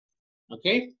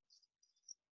Okay.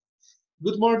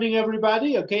 Good morning,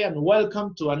 everybody. Okay, and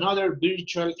welcome to another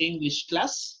virtual English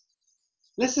class.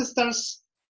 Let's start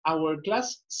our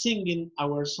class singing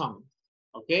our song.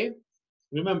 Okay.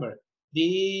 Remember,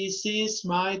 this is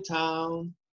my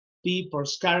town. People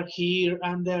scar here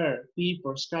and there.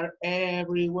 People scar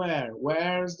everywhere.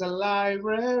 Where's the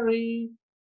library?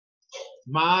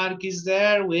 Mark is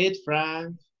there with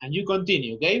Frank. And you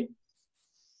continue, okay?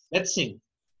 Let's sing.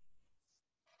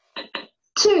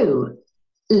 2.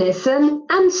 Listen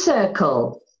and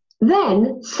circle.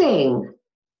 Then sing.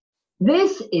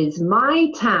 This is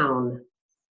my town.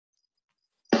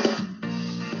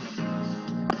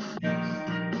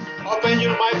 Open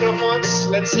your microphones.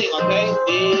 Let's sing, okay?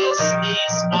 This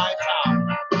is my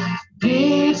town.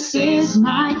 This is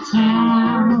my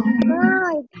town.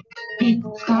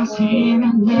 People cross here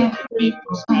and there.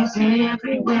 People pass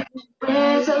everywhere.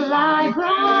 There's a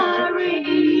library.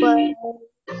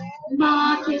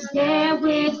 Mark is there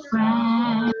with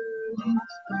friends.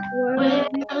 Where's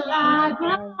the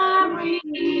library?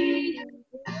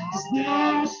 It's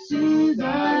next to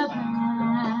the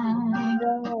bank.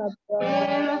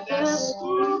 Where are the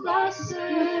school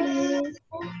buses?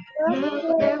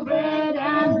 Look, they're red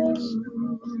and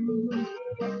blue.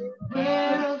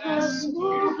 Where are the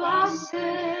school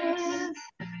buses?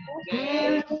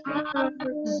 They're in front of the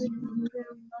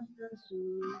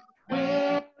zoo.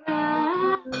 Where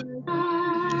am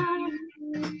I?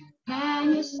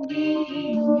 Can you see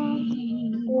me?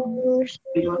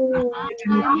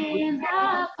 I'm in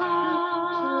the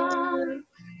park.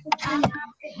 I'm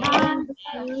behind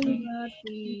the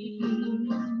tree.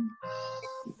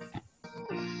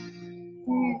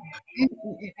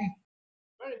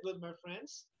 Very good, my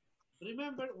friends.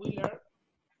 Remember, we learned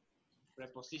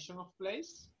preposition of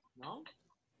place, no?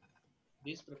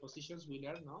 These prepositions we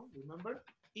learned, no? Remember?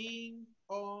 In,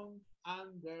 on,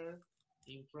 under,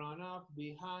 in front of,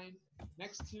 behind,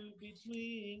 next to,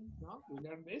 between, no? We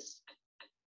learned this.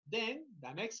 Then,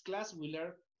 the next class, we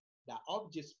learn the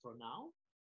objects pronoun,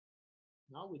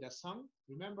 no? With a song.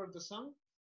 Remember the song?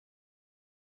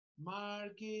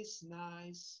 Mark is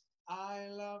nice. I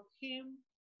love him.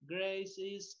 Grace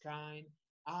is kind.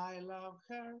 I love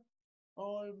her.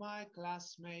 All my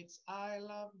classmates, I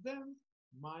love them.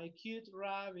 My cute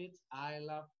rabbit, I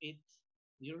love it.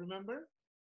 Do you remember?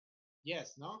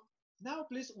 Yes, no? Now,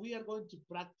 please, we are going to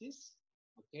practice,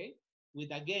 okay,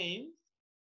 with a game.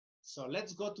 So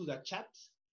let's go to the chat,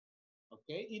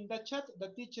 okay? In the chat, the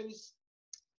teacher is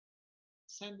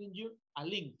sending you a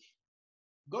link.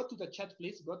 Go to the chat,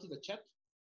 please. Go to the chat.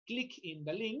 Click in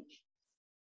the link,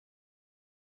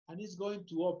 and it's going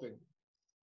to open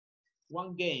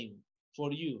one game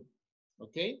for you,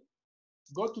 okay?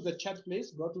 Go to the chat, please.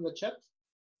 Go to the chat.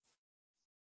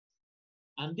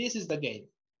 And this is the game.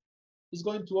 It's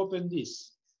going to open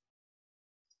this,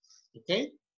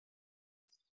 okay?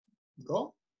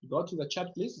 Go to the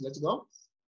chat, please. Let's go.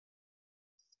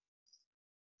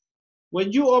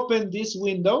 When you open this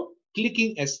window,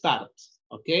 clicking start,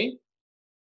 okay?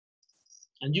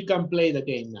 And you can play the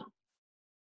game now.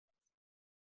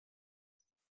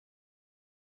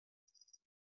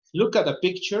 Look at the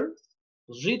picture,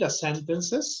 read the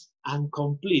sentences, and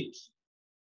complete,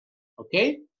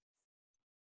 okay?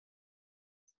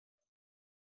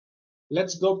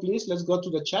 Let's go, please. Let's go to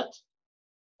the chat.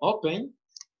 Open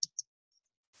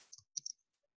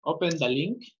the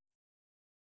link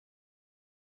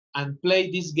and play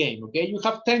this game, okay? You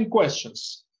have 10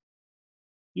 questions.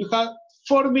 You have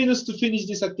 4 minutes to finish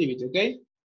this activity, okay?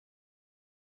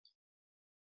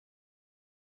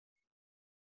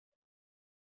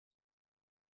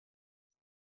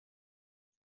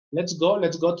 Let's go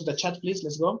to the chat, please.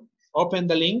 Let's go. Open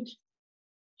the link.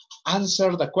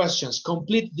 Answer the questions.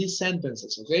 Complete these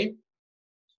sentences, okay?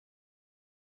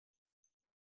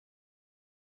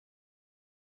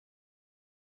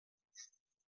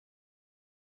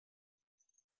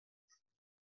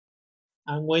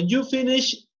 And when you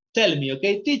finish, tell me,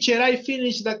 okay? Teacher, I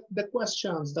finished the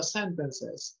questions, the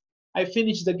sentences. I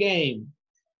finished the game,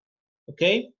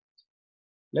 okay?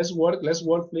 Let's work,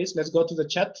 please. Let's go to the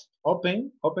chat.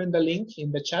 Open the link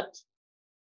in the chat.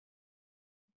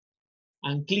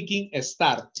 And clicking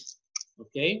start,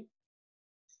 okay?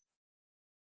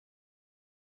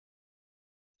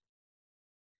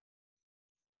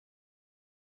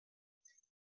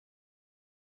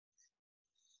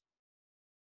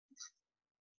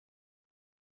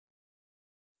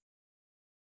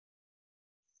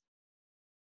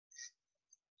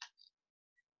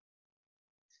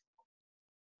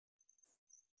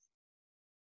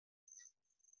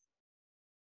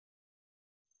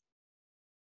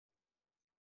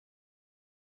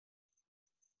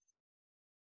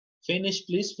 Finish,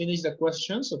 please. Finish the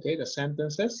questions, okay, the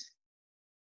sentences.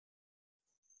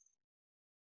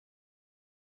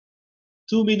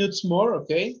 2 minutes more,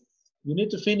 okay? You need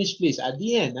to finish, please, at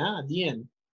the end, at the end.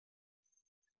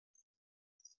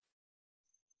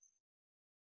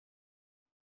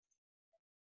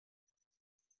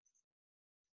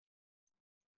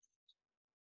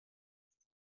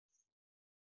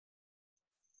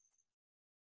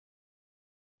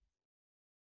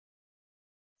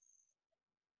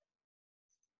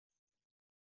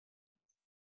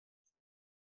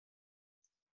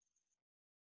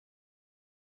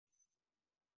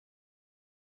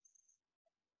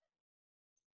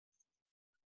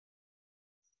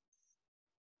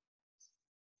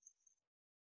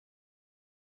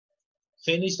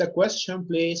 Finish the question,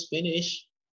 please. Finish.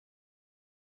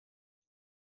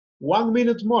 1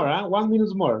 minute more, 1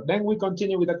 minute more. Then we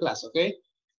continue with the class, okay?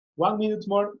 1 minute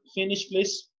more. Finish,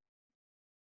 please.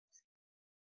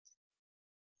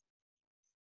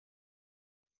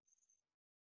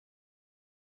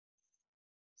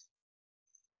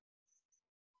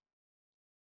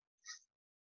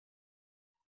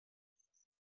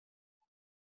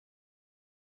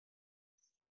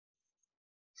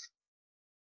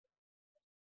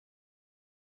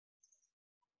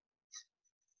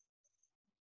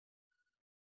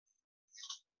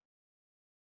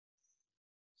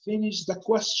 Finish the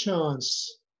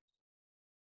questions.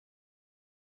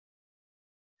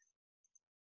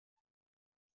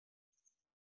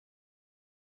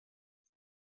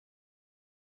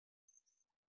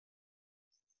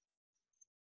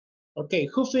 Okay,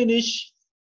 who finished?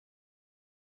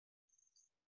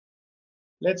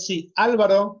 Let's see.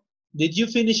 Álvaro, did you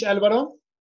finish, Álvaro?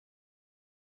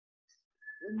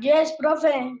 Yes,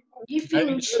 profe. You Very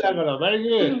finished. good, Álvaro. Very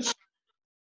good.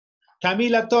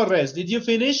 Camila Torres, did you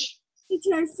finish?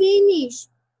 Teacher, finish.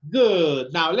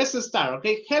 Good. Now let's start,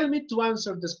 okay? Help me to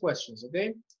answer these questions,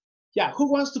 okay? Yeah,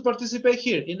 who wants to participate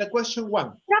here in the question 1?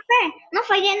 Profe, no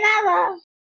fallé nada.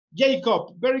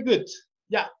 Jacob, very good.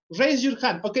 Yeah, raise your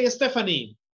hand. Okay,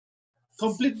 Stephanie,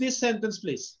 complete this sentence,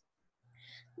 please.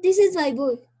 This is my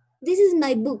book. This is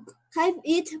my book. Have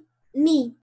it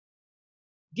me.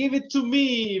 Give it to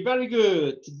me. Very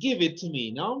good. Give it to me,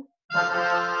 no?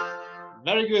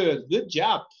 Very good. Good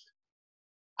job.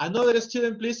 Another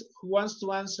student, please, who wants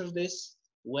to answer this.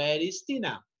 Where is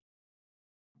Tina?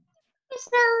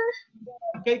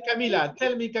 Okay, Camila,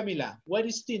 tell me, Camila, where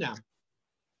is Tina?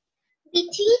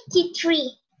 Between the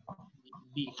tree.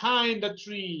 Behind the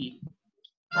tree.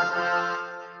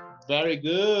 Very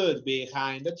good.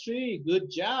 Behind the tree.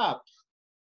 Good job.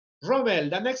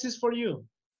 Rommel, the next is for you.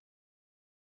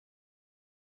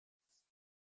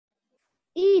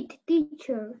 Eat,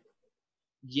 teacher.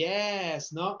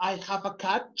 Yes, no, I have a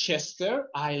cat, Chester.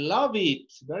 I love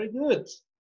it. Very good.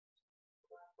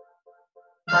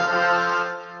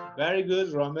 Very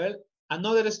good, Rommel.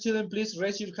 Another student, please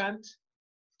raise your hand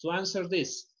to answer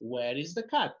this. Where is the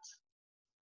cat?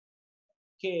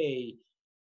 Okay.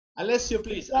 Alessio,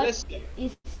 please. Alessio.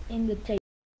 Is in the table.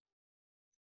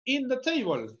 In the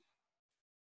table.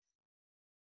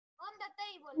 On the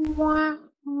table.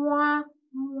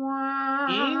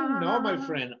 In, no, my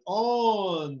friend.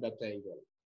 On the table.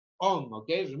 On,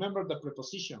 okay? Remember the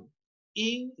preposition.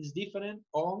 In is different.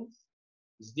 On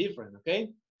is different, okay?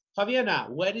 Fabiana,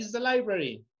 where is the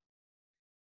library?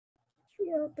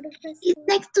 It's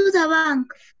next to the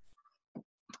bank.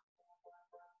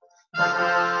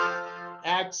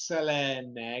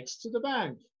 Excellent. Next to the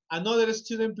bank. Another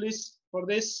student, please, for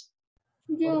this.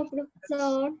 Yo,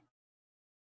 profesor.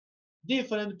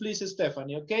 Different, please,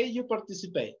 Stephanie, okay? You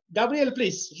participate. Gabriel,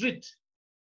 please, read.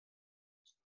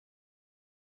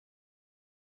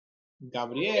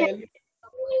 Gabriel.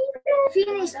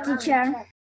 Finish, teacher.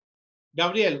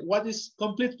 Gabriel, what is,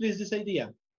 complete, please, this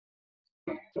idea.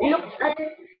 Look at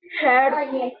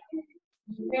her.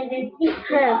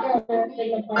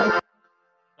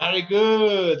 Very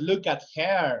good. Look at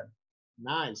her.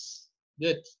 Nice.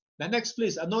 Good. The next,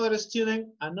 please. Another student.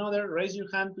 Another. Raise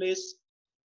your hand, please.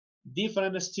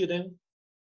 Different student.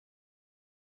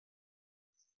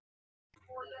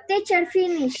 Teacher,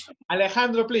 finish.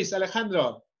 Alejandro, please.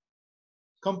 Alejandro.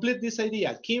 Complete this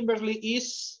idea. Kimberly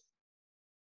is.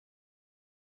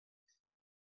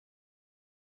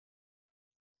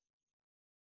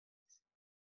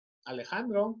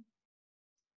 Alejandro.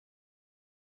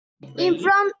 In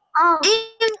front of.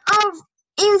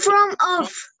 In front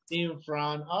of. In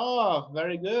front of.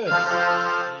 Very good. In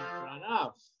front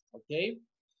of. Okay.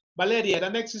 Valeria, the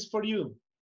next is for you.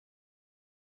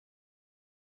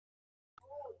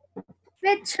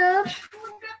 Pet shop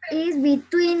is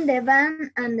between the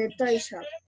van and the toy shop.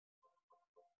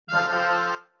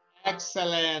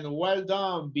 Excellent. Well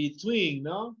done. Between,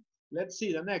 no? Let's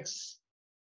see the next.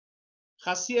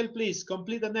 Jaciel, please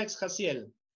complete the next, Jaciel.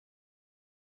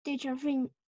 Teacher,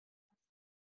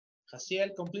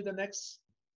 Jaciel, complete the next.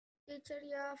 Teacher,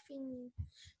 yeah, finish.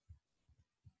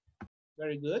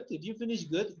 Very good. If you finish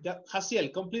good,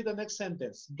 Jaciel, complete the next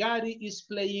sentence. Gary is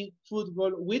playing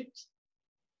football with?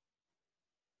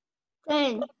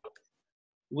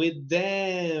 With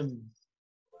them.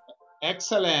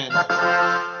 Excellent.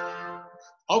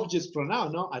 Objects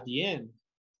pronoun, no? At the end.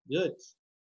 Good.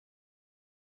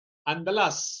 And the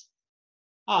last.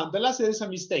 The last there is a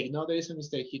mistake. No, there is a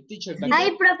mistake. He teacher.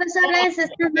 Ay, profesora, eso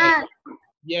está mal.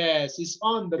 Yes, it's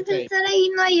on the tape. Profesora, ahí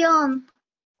no hay on.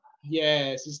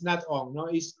 Yes, it's not on. No,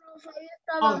 it's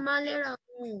Estaba on. mal, era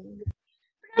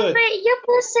Good. Yo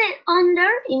puse under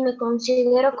y me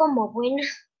considero como buena.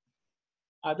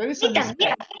 There is a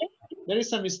mistake. There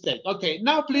is a mistake. Okay,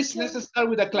 now please let's start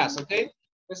with the class, okay?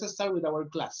 Let's start with our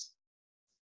class.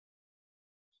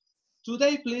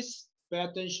 Today, please pay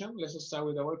attention. Let's start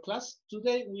with our class.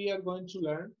 Today, we are going to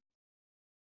learn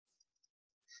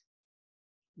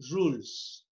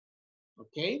rules,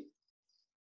 okay?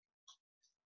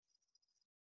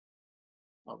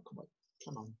 Oh,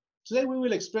 come on. Today, we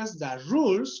will express the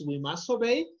rules we must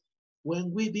obey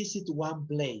when we visit one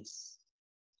place,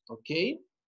 okay?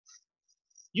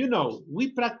 You know,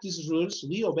 we practice rules,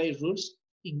 we obey rules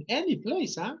in any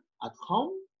place, huh? At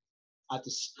home, at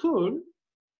school,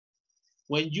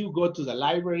 when you go to the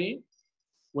library,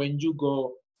 when you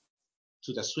go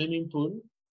to the swimming pool,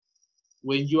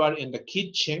 when you are in the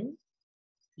kitchen,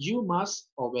 you must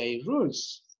obey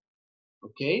rules,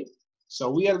 okay? So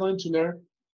we are going to learn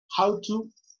how to,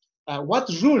 what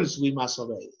rules we must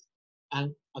obey,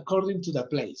 and according to the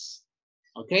place,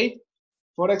 okay?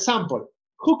 For example,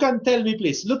 who can tell me,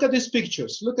 please? Look at these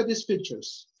pictures. Look at these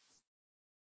pictures.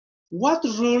 What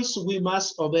rules we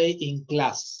must obey in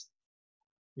class?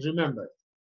 Remember.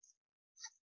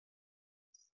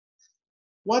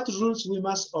 What rules we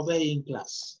must obey in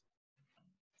class?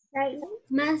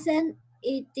 mustn't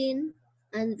eating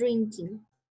and drinking.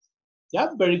 Yeah,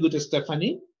 very good,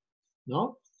 Stephanie.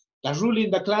 No? The rule in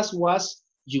the class was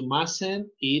you mustn't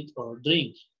eat or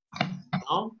drink.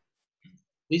 No?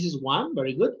 This is one,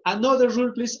 very good. Another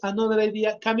rule, please, another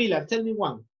idea. Camila, tell me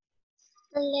one.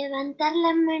 Levantar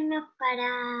la mano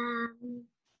para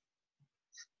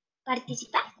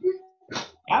participar.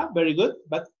 Yeah, very good.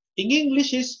 But in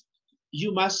English is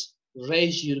you must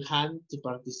raise your hand to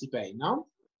participate, no?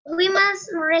 We must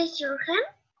raise your hand.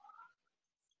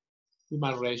 You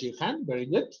must raise your hand, very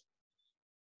good.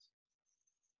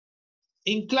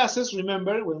 In classes,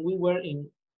 remember when we were in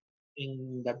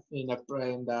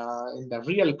the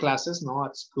real classes, no,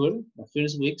 at school, the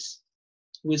first weeks,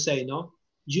 we say, no,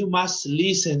 you must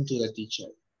listen to the teacher.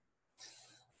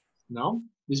 No,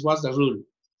 this was the rule.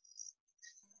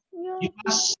 You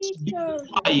must be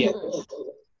quiet.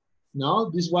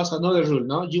 No, this was another rule.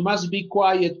 No, you must be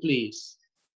quiet, please,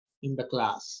 in the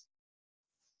class.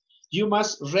 You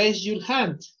must raise your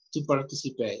hand to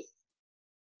participate.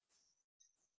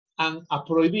 And a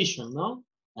prohibition, no,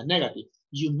 a negative.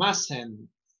 You mustn't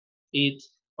eat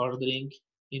or drink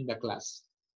in the class.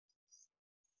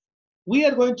 We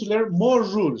are going to learn more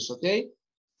rules, okay?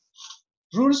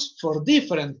 Rules for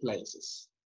different places.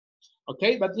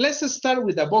 Okay, but let's start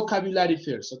with the vocabulary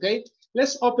first, okay?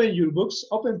 Let's open your books.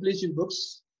 Open, please, your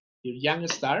books. Your Young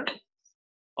Star.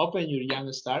 Open your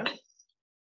Young Star.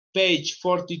 Page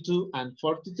 42 and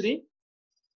 43.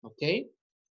 Okay?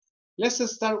 Let's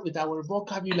start with our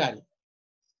vocabulary.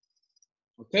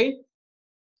 Okay?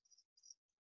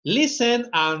 Listen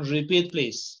and repeat,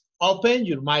 please. Open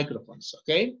your microphones,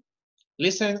 okay?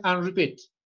 Listen and repeat.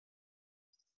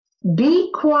 Be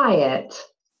quiet.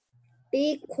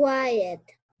 Be quiet.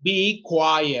 Be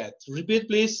quiet. Repeat,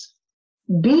 please.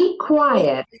 Be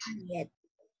quiet.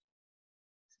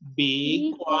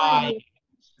 Be quiet.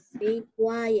 Be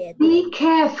quiet. Be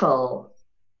careful.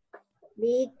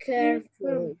 Be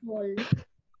careful.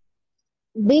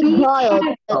 Be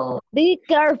careful. Be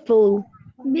careful.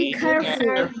 Be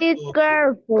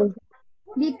careful.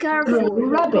 Be careful.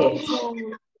 Be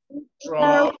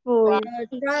Throw careful.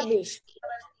 rubbish.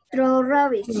 Throw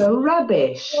Rubbish. Throw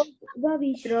rubbish. Throw rubbish.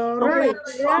 Throw rubbish.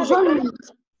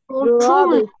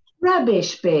 Rubbish.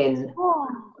 Rubbish bin.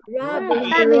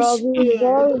 Rubbish.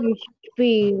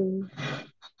 Bin.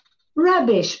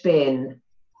 Rubbish bin.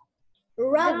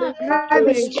 Rubbish.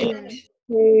 rubbish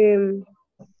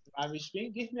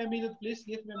bin. Give me a minute, please.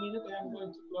 Give me a minute. I am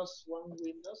going to close one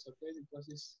window, okay?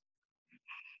 Because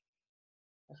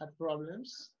I had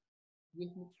problems.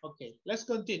 Okay, let's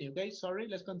continue, okay? Sorry,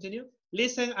 let's continue.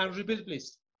 Listen and repeat,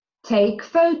 please. Take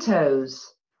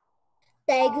photos.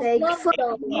 Take photos.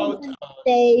 Photos.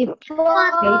 Take Take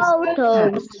photos.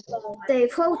 photos.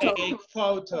 Take photos. Take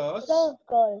photos.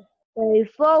 Take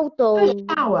photos.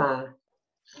 Shower.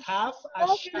 Have a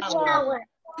shower.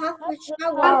 Have a Have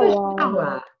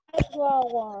shower. a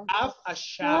shower. Have a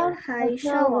shower. Have a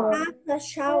shower. Have a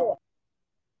shower.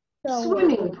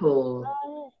 Swimming pool.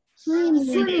 Swimming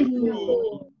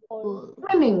pool.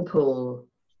 Swimming pool.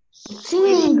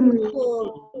 Swimming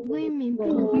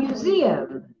Pool. Museum.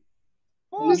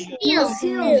 Museum.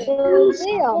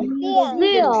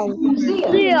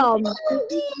 Museum.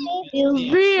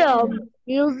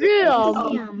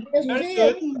 Very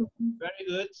good. Very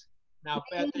good. Now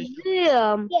pay attention.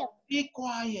 Museum. Be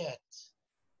quiet.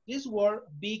 This word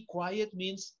be quiet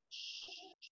means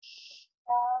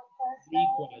be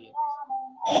quiet.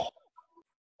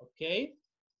 Okay?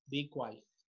 Be quiet.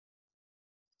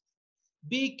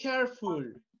 Be careful.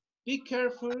 Be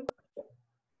careful.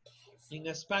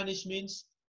 In Spanish means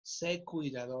sé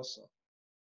cuidadoso.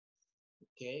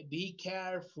 Okay? Be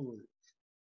careful.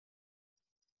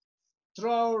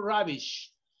 Throw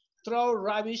rubbish. Throw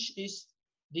rubbish is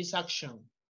this action.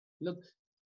 Look.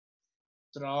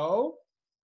 Throw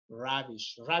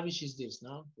rubbish. Rubbish is this,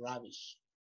 no? Rubbish.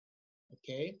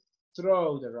 Okay?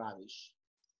 Throw the rubbish.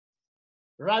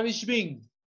 Rubbish bin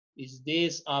is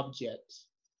this object.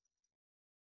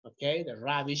 Okay? The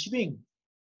rubbish bin.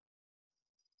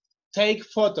 Take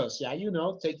photos. Yeah, you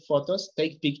know, take photos.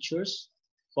 Take pictures.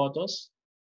 Photos.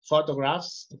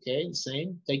 Photographs. Okay,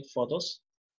 same. Take photos.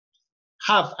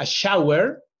 Have a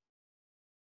shower.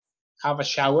 Have a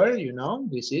shower, you know,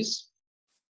 this is.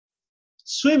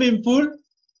 Swimming pool,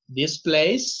 this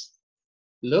place.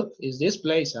 Look, is this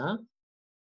place, huh?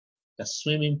 The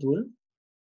swimming pool.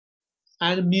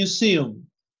 And museum.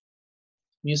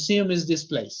 Museum is this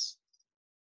place.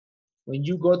 When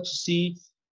you go to see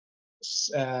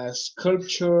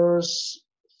sculptures,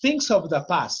 things of the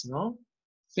past, no?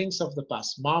 Things of the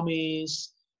past.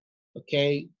 Mummies,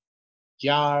 okay,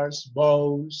 jars,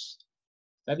 bowls.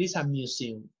 That is a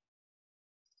museum.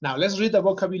 Now, let's read the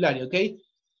vocabulary, okay?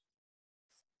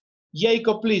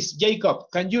 Jacob, please. Jacob,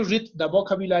 can you read the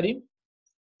vocabulary?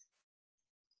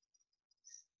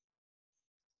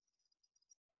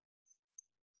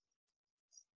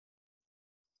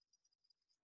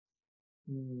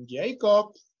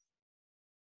 Jacob.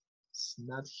 It's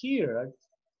not here.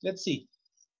 Let's see.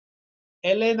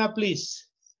 Elena, please.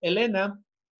 Elena,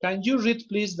 can you read,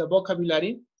 please, the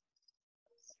vocabulary?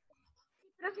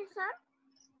 Profesor.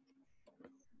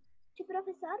 Sí,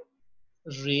 profesor.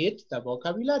 Read the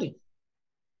vocabulary.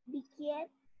 Be quiet.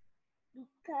 Be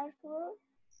careful.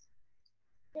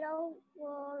 Throw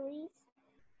worries.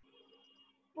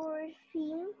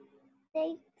 Perfume.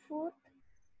 Take food.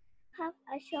 Have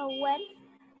a shower.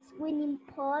 Swimming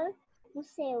pool.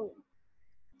 Museum.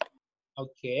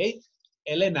 Okay.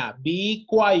 Elena, be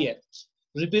quiet.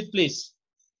 Repeat, please.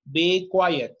 Be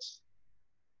quiet.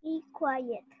 Be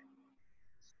quiet.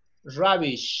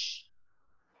 Rubbish.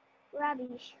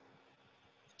 Rubbish.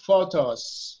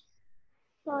 Photos.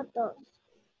 Photos.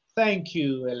 Thank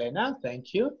you, Elena.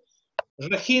 Thank you.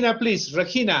 Regina, please.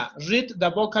 Regina, read the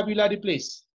vocabulary,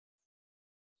 please.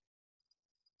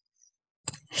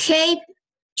 Have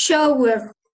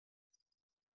shower.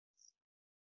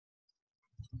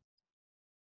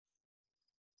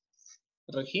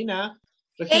 Regina,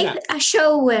 Take a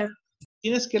shower.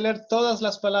 tienes que leer todas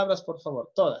las palabras, por favor.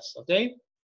 Todas, ¿ok?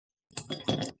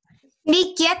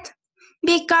 Be quiet.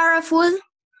 Be careful.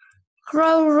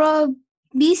 Throw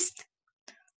rubbish.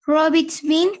 Rubbish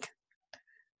bin.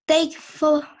 Take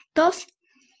photos.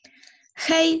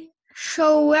 Have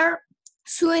shower.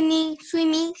 Swimming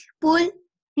pool.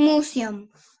 Museum.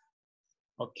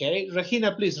 Okay.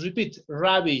 Regina, please repeat.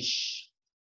 Rubbish.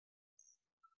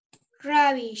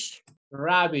 Rubbish.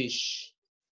 Rubbish.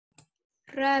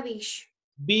 Rubbish.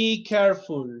 Be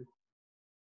careful.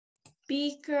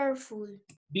 Be careful.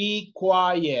 Be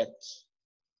quiet.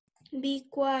 Be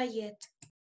quiet.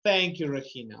 Thank you,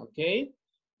 Regina, okay?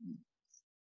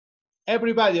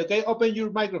 Everybody, okay? Open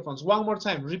your microphones. One more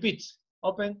time. Repeat.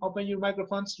 Open your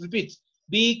microphones. Repeat.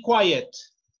 Be quiet.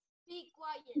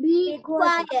 Be quiet. Be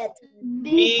quiet.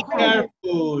 Be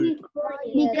careful.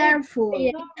 Be careful.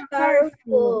 Be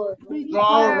careful.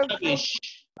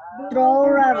 Throw rubbish. Throw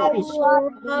rubbish.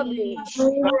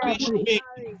 Rubbish bin.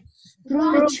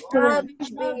 Rubbish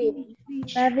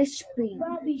bin.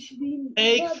 Rubbish bin.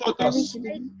 Take photos.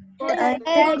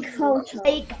 Take photos.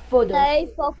 Take photos. Take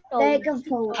photos. Take a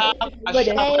photo. Have a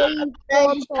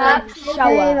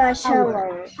shower. Have a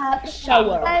shower. Have a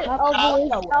shower.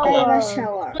 Have a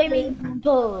shower. Swimming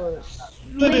pool.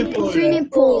 Swimming pool. Swimming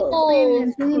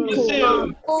pool. Swimming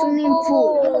Museum. pool. Swimming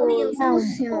pool.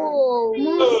 Museum.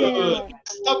 Museum.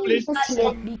 Stop, please.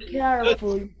 Stop. Be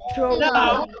careful. Throw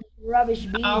Now, rubbish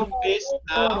bin. please.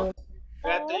 Now, Or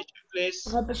pay attention, please.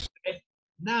 rubbish. Okay.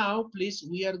 Now, please,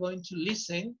 we are going to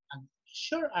listen a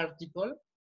short article.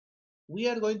 We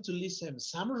are going to listen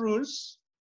some rules,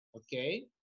 okay?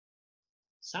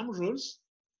 Some rules.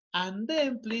 And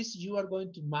then, please, you are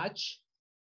going to match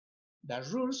the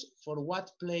rules for what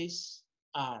place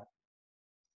are,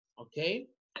 okay?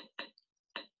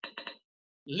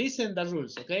 Listen the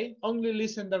rules, okay? Only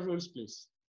listen the rules, please.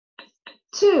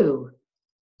 2.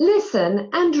 Listen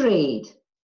and read.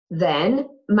 Then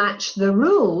match the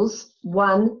rules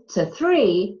 1 to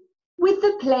 3 with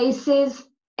the places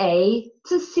A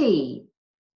to C.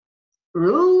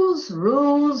 Rules,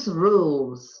 rules,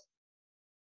 rules.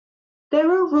 There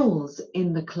are rules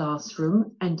in the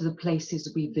classroom and the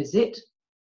places we visit.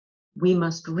 We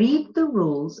must read the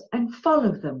rules and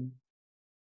follow them.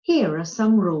 Here are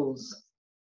some rules.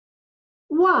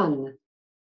 1.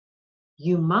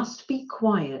 You must be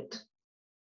quiet.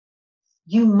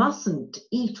 You mustn't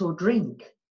eat or drink.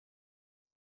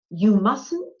 You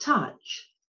mustn't touch.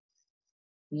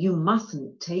 You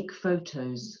mustn't take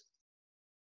photos.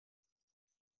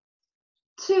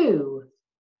 2.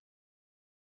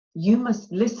 You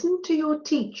must listen to your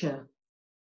teacher.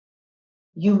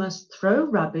 You must throw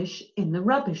rubbish in the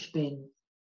rubbish bin.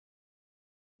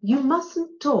 You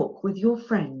mustn't talk with your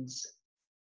friends.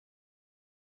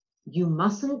 You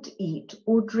mustn't eat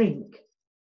or drink.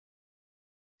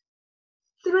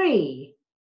 3.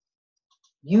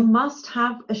 You must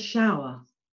have a shower.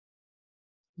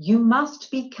 You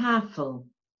must be careful.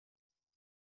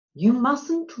 You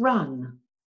mustn't run.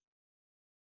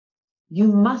 You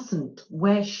mustn't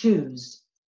wear shoes.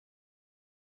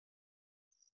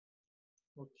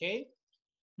 Okay.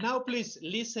 Now, please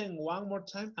listen one more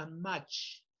time and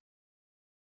match.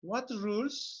 What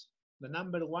rules? The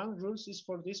number 1 rules is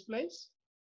for this place,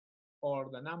 or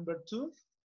the number 2,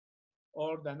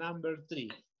 or the number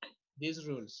 3. These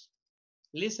rules.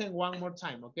 Listen one more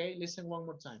time, okay? Listen one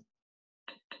more time.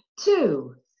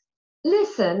 2.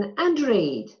 Listen and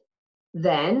read.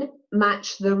 Then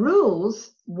match the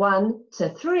rules 1 to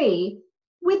 3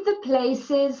 with the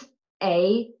places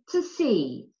A to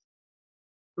C.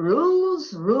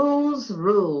 Rules, rules,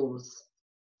 rules.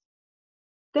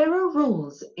 There are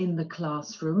rules in the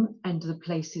classroom and the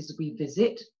places we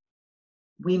visit.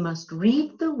 We must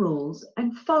read the rules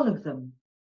and follow them.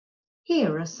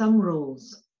 Here are some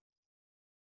rules.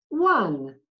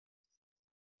 1.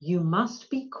 You must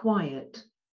be quiet.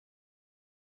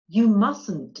 You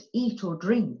mustn't eat or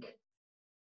drink.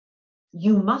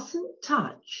 You mustn't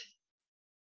touch.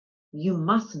 You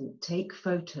mustn't take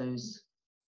photos.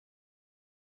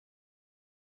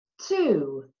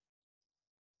 2.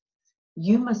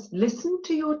 You must listen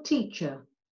to your teacher.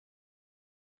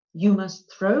 You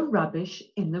must throw rubbish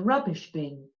in the rubbish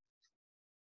bin.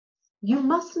 You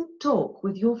mustn't talk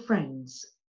with your friends.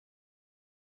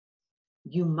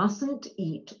 You mustn't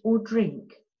eat or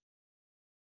drink.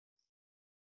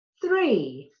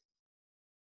 3.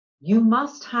 You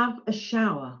must have a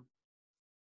shower.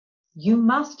 You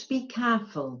must be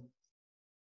careful.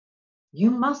 You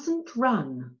mustn't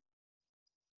run.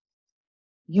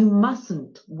 You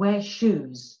mustn't wear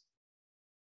shoes.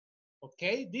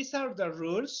 Okay, these are the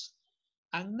rules.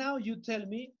 And now you tell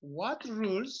me what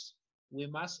rules we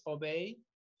must obey,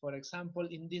 for example,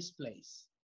 in this place.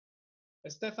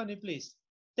 Stephanie, please,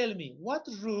 tell me what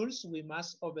rules we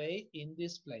must obey in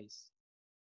this place.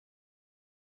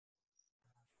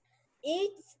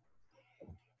 It's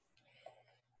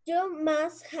you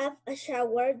must have a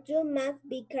shower, you must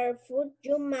be careful,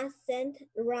 you mustn't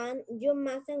run, you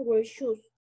mustn't wear shoes.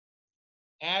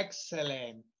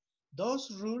 Excellent.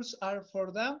 Those rules are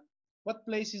for the, what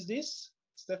place is this,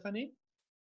 Stephanie?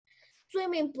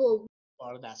 Swimming pool.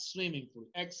 For the swimming pool.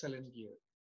 Excellent, Gear.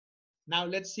 Now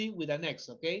let's see with the next,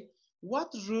 okay?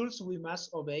 What rules we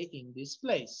must obey in this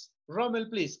place? Rommel,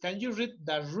 please, can you read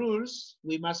the rules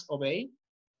we must obey?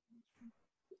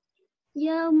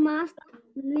 You must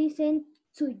listen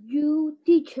to your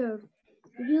teacher.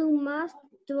 You must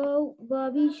throw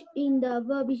rubbish in the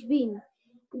rubbish bin.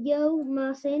 You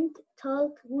mustn't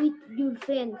talk with your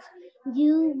friends.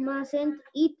 You mustn't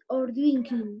eat or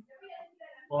drinking.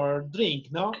 Or drink,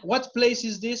 no? What place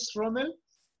is this, Rommel?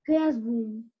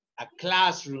 Classroom. A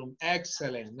classroom.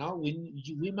 Excellent, no?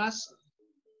 We must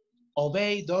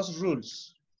obey those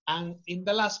rules. And in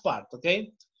the last part,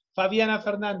 okay? Fabiana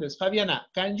Fernandez. Fabiana,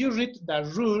 can you read the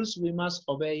rules we must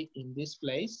obey in this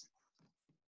place?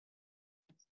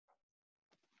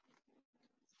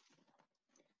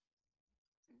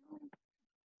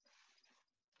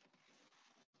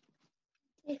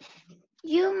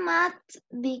 You must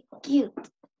be cute.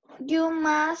 You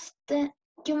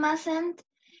mustn't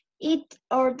eat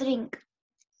or drink.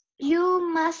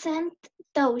 You mustn't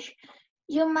touch.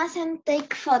 You mustn't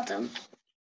take photos.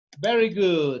 Very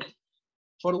good.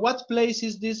 For what place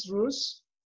is this, Ruth?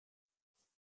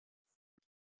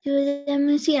 To the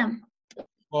museum.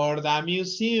 For the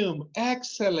museum.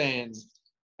 Excellent.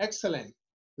 Excellent.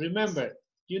 Remember,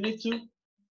 you need to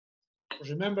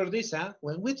remember this, huh?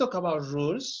 When we talk about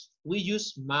rules, we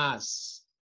use must.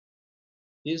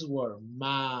 This word,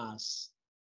 must.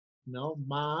 No,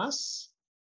 must,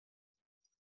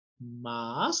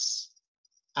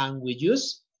 and we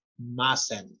use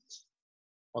mustn't.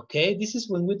 Okay, this is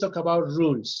when we talk about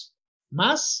rules.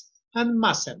 Must and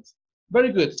mustn't.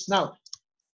 Very good. Now,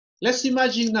 let's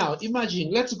imagine now.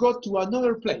 Imagine, let's go to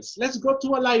another place. Let's go to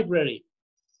a library.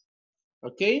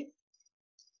 Okay?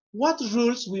 What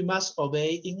rules we must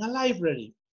obey in a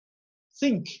library?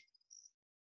 Think.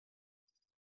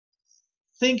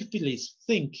 Think, please.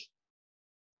 Think.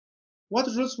 What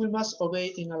rules we must obey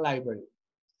in a library?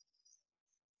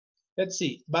 Let's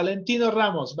see. Valentino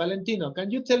Ramos. Valentino,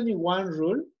 can you tell me one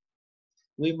rule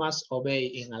we must obey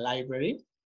in a library?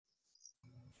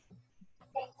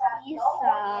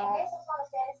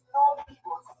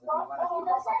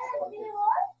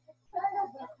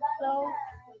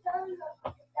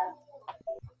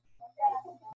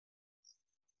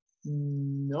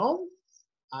 No,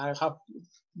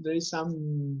 there is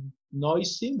some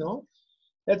noisy, no?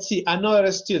 Let's see,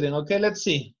 another student, okay, let's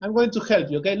see. I'm going to help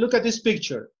you, okay? Look at this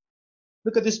picture.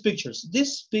 Look at these pictures.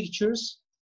 These pictures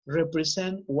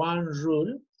represent one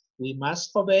rule we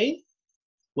must obey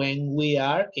when we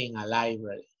are in a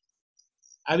library.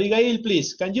 Abigail,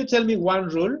 please, can you tell me one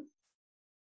rule?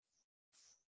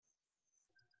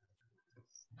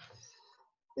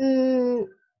 Rule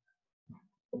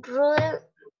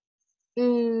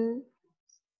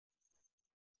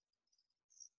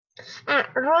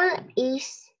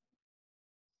is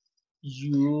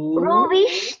You...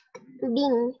 rubbish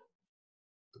bin.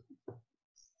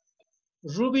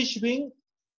 Rubbish bin.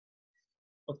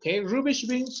 Ok, rubbish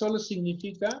bin solo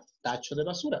significa tacho de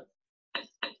basura.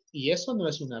 Y eso no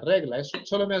es una regla, eso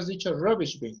solo me has dicho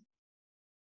rubbish bin.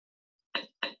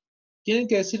 Tienen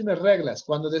que decirme reglas.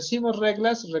 Cuando decimos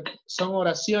reglas, son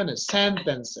oraciones,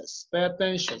 sentences. Pay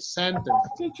attention, sentence.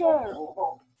 Teacher.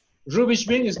 Rubbish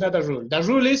bin is not a rule. The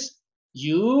rule is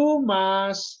you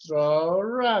must throw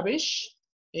rubbish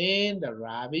in the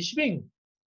rubbish bin.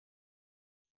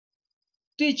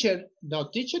 Teacher, no,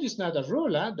 teacher is not a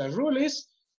rule. Huh? The rule is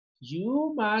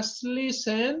you must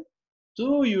listen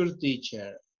to your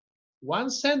teacher. One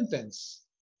sentence,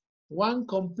 one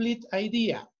complete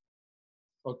idea.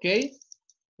 Okay?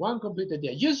 One complete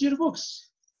idea. Use your books.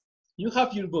 You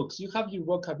have your books. You have your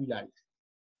vocabulary.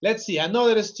 Let's see.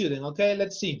 Another student. Okay?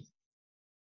 Let's see.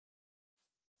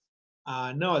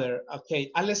 Another.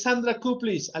 Okay. Alessandra Ku,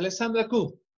 please. Alessandra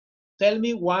Ku. Tell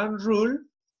me one rule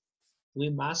we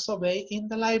must obey in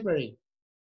the library.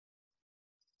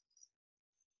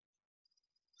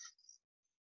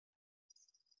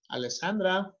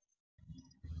 Alessandra.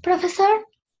 Professor?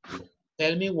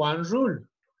 Tell me one rule.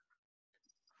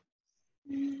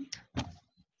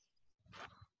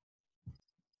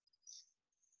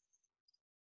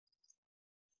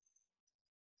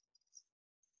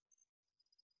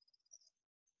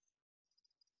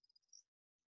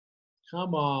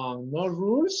 Come on, no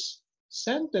rules,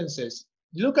 sentences.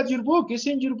 Look at your book, it's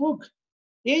in your book.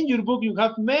 In your book, you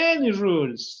have many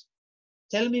rules.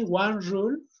 Tell me one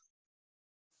rule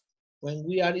when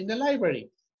we are in the library.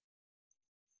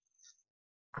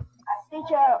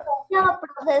 Teacher. No,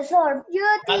 professor.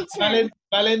 You teacher.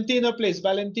 Valentino, please,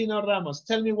 Valentino Ramos.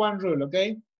 Tell me one rule,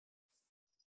 okay?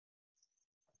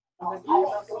 You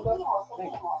must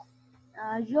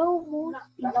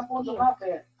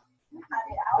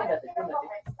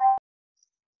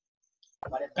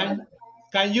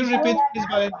Can you repeat, please,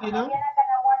 Valentino?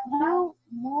 You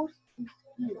must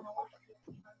speak.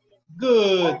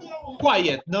 Good.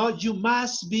 Quiet, no? You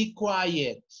must be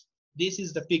quiet. This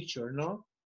is the picture, no?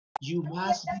 You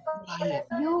must be quiet.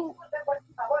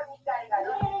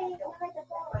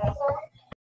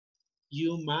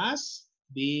 You must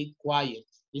be quiet.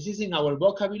 This is in our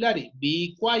vocabulary.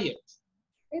 Be quiet.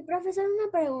 El profesor,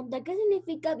 una pregunta. ¿Qué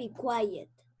significa be quiet?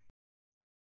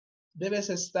 Debes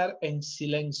estar en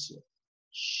silencio.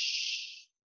 Shh.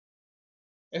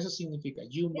 Eso significa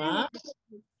you must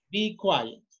be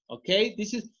quiet. Okay?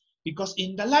 This is because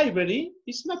in the library,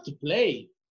 it's not to play.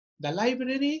 The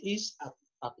library is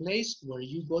a place where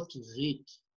you go to read.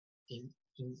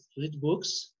 Read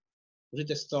books, read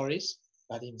stories,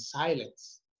 but in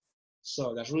silence.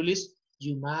 So the rule is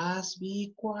You must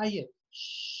be quiet.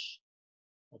 Shh.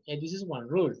 Okay, this is one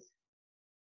rule.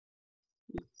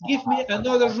 Give me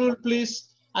another rule, please.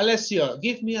 Alessio,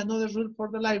 give me another rule for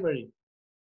the library.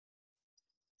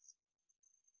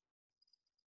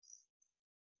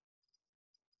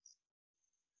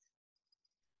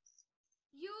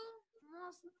 You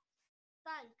must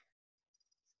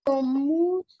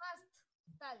talk.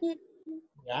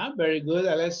 Yeah, very good,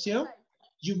 Alessio.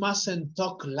 You mustn't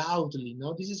talk loudly.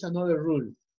 No, this is another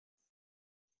rule.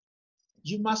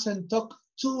 You mustn't talk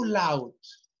too loud.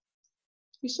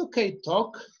 It's okay,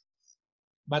 talk,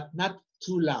 but not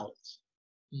too loud.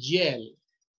 Yell.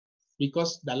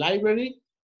 Because the library,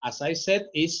 as I said,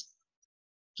 is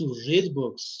to read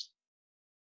books.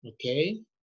 Okay?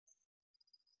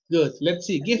 Good. Let's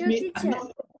see. Give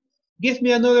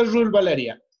me another rule,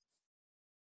 Valeria.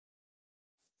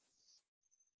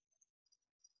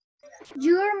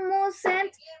 You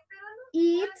mustn't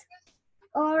eat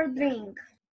or drink.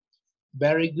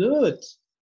 Very good.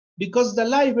 Because the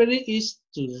library is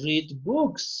to read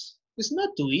books. It's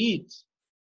not to eat.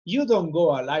 You don't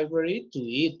go a library to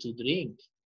eat, to drink.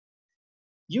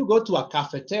 You go to a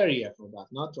cafeteria for that,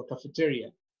 not to a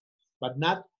cafeteria, but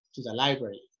not to the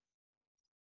library.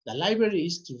 The library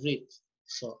is to read.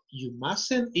 So you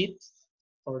mustn't eat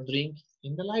or drink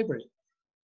in the library.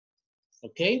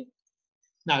 Okay?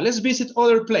 Now let's visit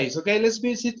other place. Okay, let's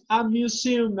visit a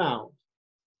museum now.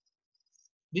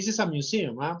 This is a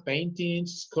museum, huh?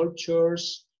 Paintings,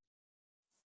 sculptures.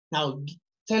 Now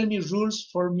tell me rules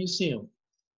for museum.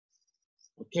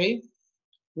 Okay?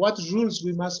 What rules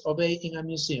we must obey in a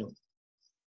museum?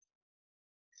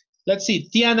 Let's see,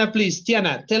 Tiana, please.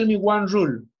 Tiana, tell me one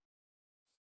rule.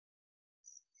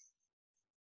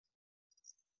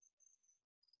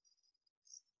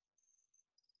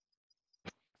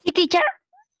 Teacher.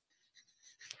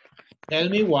 Tell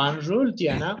me one rule,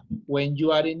 Tiana, when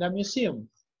you are in the museum.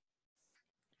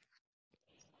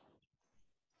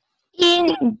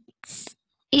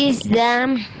 Is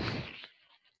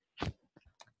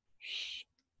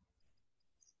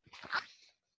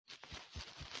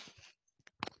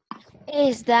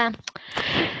the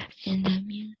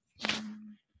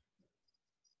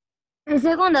el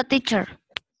segundo, teacher.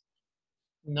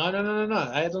 No.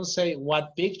 I don't say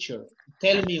what picture.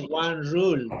 Tell me one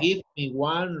rule. Give me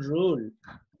one rule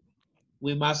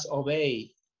we must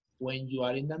obey when you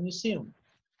are in the museum.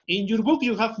 In your book,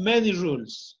 you have many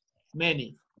rules.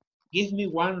 Many. Give me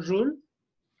one rule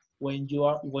when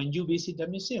you visit the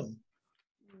museum.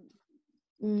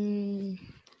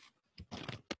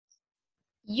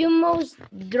 You must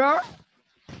draw.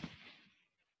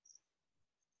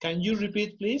 Can you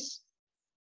repeat, please?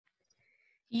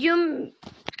 You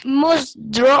must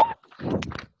draw.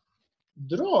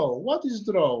 Draw. What is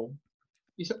draw?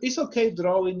 It's okay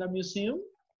draw in the museum?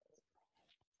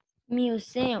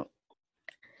 Museum.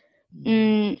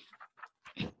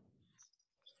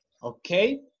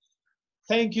 Okay.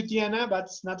 Thank you, Tiana.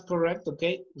 That's not correct.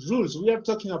 Okay. Rules. We are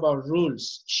talking about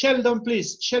rules. Sheldon,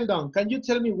 please. Sheldon, can you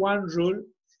tell me one rule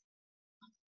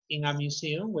in a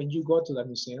museum when you go to the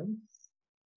museum?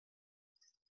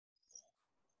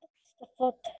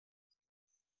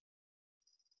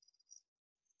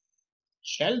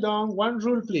 Sheldon, one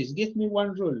rule, please. Give me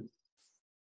one rule.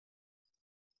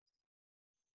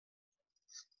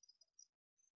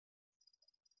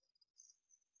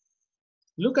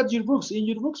 Look at your books. In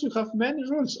your books, you have many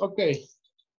rules. Okay.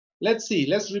 Let's see.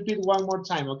 Let's repeat one more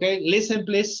time. Okay. Listen,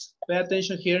 please. Pay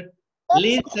attention here.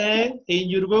 Listen in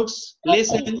your books.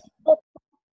 Listen.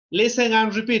 Listen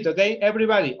and repeat. Okay.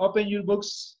 Everybody, open your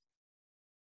books.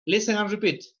 Listen and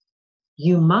repeat.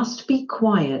 You must be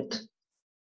quiet.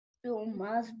 You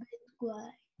must be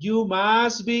quiet. You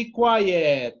must be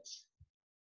quiet.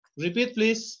 Repeat,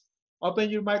 please.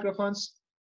 Open your microphones.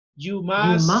 You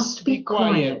must be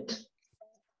quiet.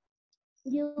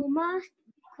 You must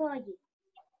be quiet.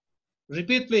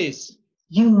 Repeat, please.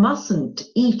 You mustn't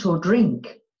eat or drink.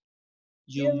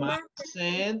 You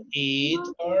mustn't eat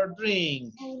or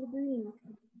drink.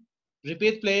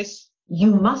 Repeat, please.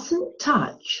 You mustn't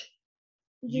touch.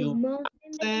 You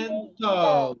mustn't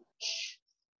touch.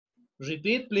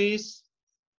 Repeat, please.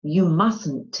 You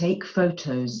mustn't take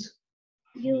photos.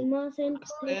 You mustn't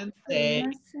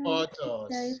take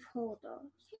photos.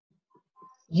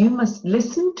 You must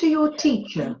listen to your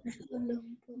teacher.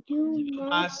 You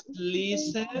must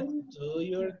listen to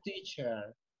your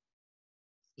teacher.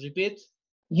 Repeat.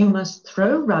 You must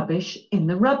throw rubbish in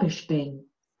the rubbish bin.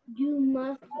 You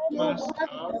must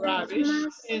throw rubbish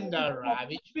in the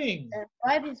rubbish bin.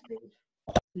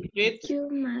 Repeat. You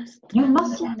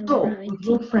mustn't talk with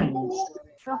your friends.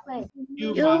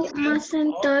 You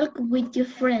mustn't talk with your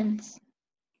friends.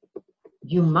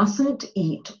 You mustn't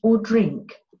eat or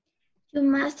drink. You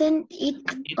mustn't eat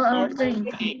or drink.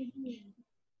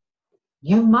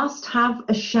 You must have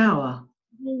a shower.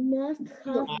 You must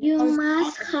have You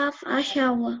must have a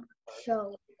shower.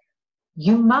 shower.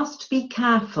 You must be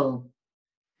careful.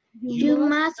 You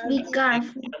must be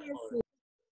careful.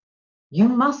 You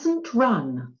mustn't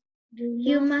run.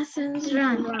 You mustn't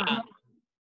run.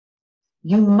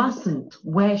 You mustn't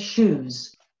wear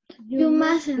shoes. You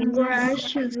mustn't wear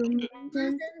shoes.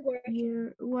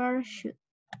 Wear shoes.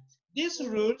 These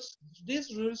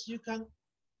rules you can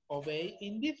obey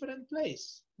in different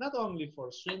places, not only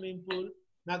for swimming pool,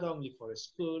 not only for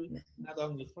school, not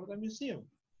only for the museum.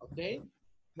 Okay?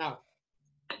 Now,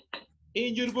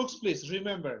 in your books, please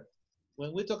remember,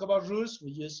 when we talk about rules,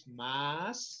 we use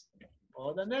must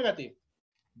or the negative,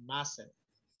 mustn't.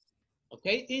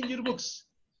 Okay? In your books,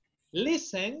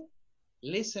 listen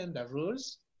the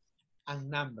rules and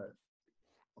number.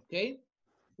 Okay?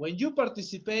 When you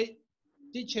participate,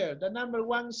 teacher, the number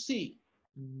 1 C.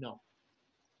 No.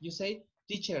 You say,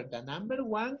 teacher, the number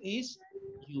 1 is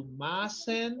you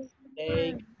mustn't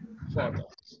take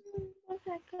photos.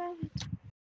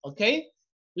 Okay?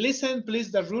 Listen,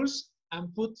 please, the rules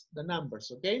and put the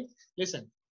numbers, okay? Listen.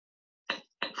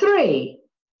 3.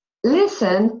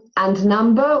 Listen and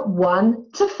number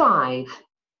 1 to 5.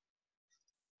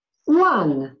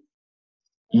 1.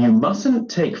 You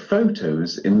mustn't take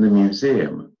photos in the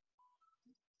museum.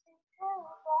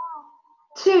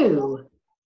 2.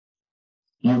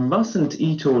 You mustn't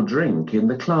eat or drink in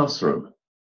the classroom.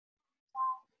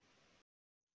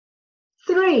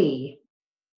 3.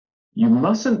 You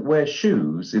mustn't wear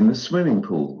shoes in the swimming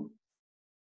pool.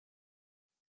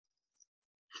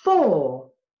 4.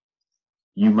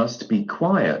 You must be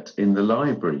quiet in the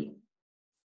library.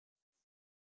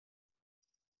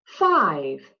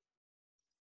 5.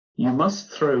 You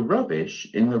must throw rubbish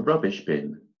in the rubbish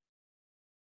bin.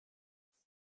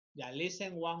 Yeah,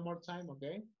 listen one more time,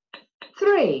 okay?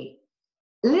 3.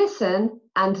 Listen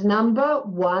and number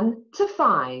 1 to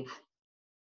 5.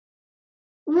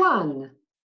 1.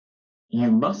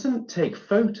 You mustn't take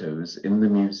photos in the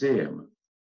museum.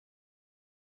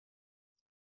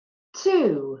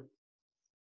 2.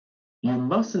 You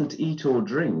mustn't eat or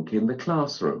drink in the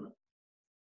classroom.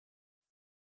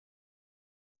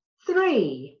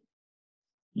 3.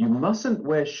 You mustn't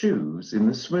wear shoes in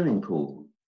the swimming pool.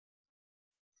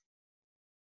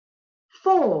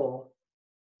 4.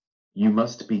 You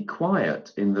must be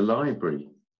quiet in the library.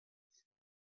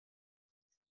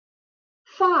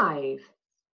 5.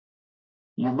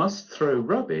 You must throw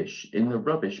rubbish in the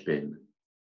rubbish bin.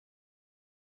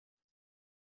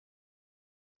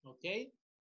 Okay?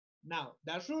 Now,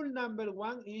 the rule number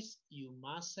 1 is you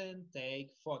mustn't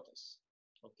take photos.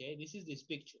 Okay, this is this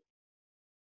picture.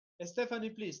 Stephanie,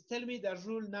 please tell me the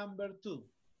rule number 2.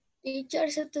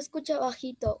 Teacher, se te escucha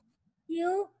bajito.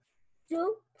 You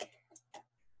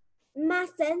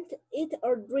mustn't eat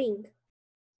or drink.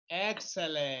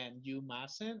 Excellent. You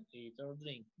mustn't eat or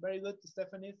drink. Very good,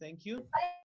 Stephanie. Thank you.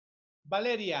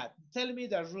 Valeria, tell me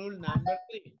the rule number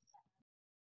 3.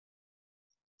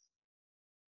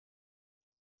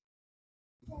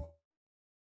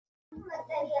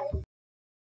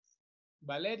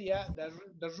 Valeria,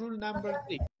 the rule number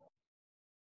 3.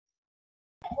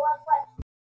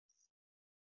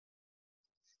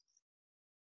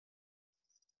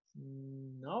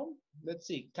 No? Let's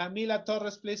see. Camila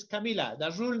Torres, please. Camila,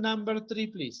 the rule number 3,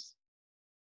 please.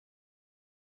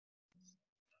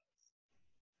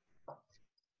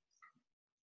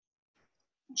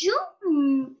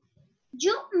 You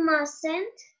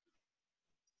mustn't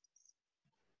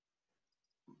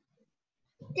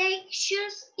take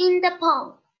shoes in the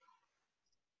pool.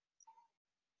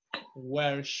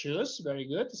 Wear shoes. Very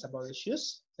good. It's about the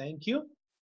shoes. Thank you.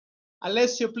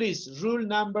 Alessio, please. Rule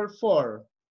number 4.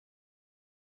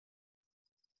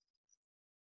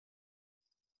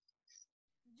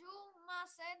 You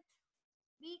mustn't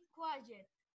be quiet.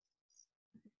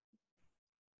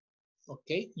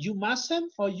 Okay. You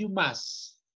mustn't or you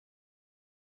must?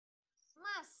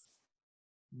 Must.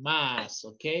 Must.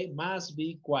 Okay. Must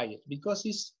be quiet because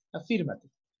it's affirmative.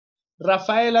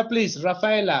 Rafaela, please.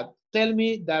 Rafaela, tell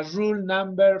me the rule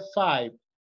number 5.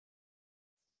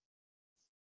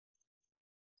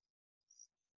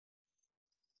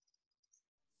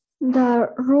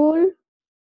 The rule,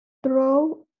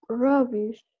 throw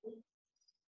rubbish.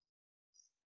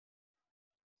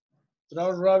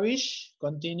 Throw rubbish.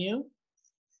 Continue.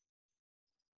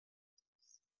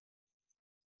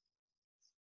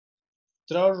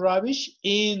 Throw rubbish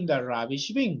in the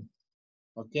rubbish bin.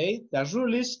 Okay. The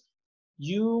rule is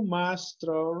you must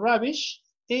throw rubbish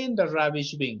in the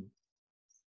rubbish bin.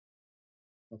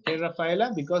 Okay,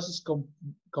 Rafaela, because it's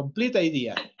complete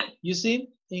idea. You see,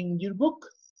 in your book,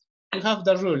 you have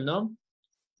the rule, no?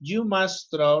 You must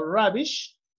throw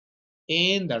rubbish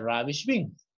in the rubbish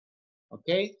bin.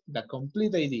 Okay, the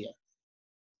complete idea.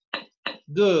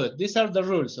 Good, these are the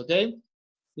rules, okay?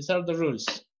 These are the rules.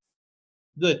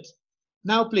 Good.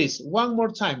 Now, please, one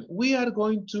more time. We are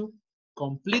going to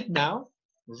complete now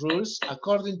rules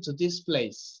according to this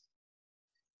place.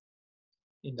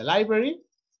 In the library,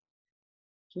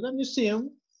 to the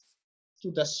museum,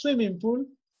 to the swimming pool,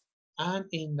 and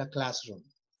in the classroom.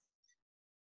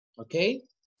 Okay?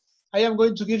 I am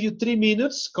going to give you 3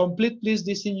 minutes. Complete, please,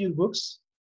 this in your books.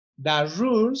 The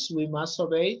rules we must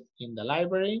obey in the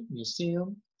library,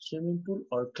 museum, swimming pool,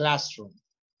 or classroom.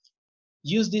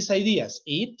 Use these ideas.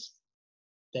 Eat,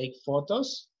 take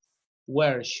photos,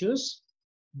 wear shoes,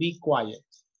 be quiet.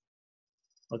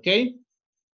 Okay?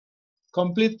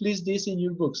 Complete, please, this in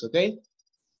your books, okay?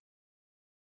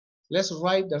 Let's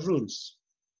write the rules.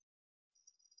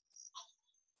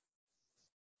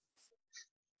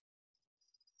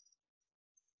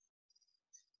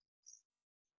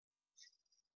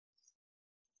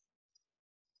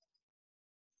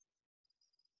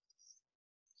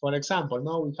 For example,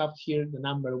 now we have here the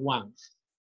number 1.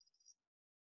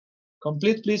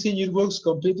 Complete, please, in your books.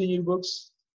 Complete in your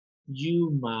books. You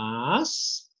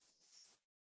must.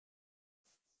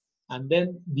 And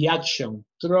then the action,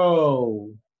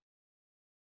 throw.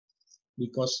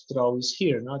 Because throw is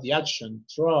here, no? The action,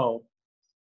 throw.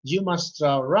 You must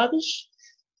throw rubbish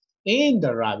in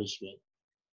the rubbish bin.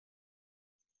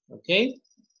 Okay?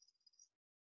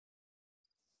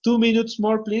 2 minutes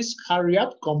more, please. Hurry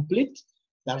up, complete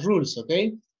the rules,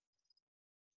 okay?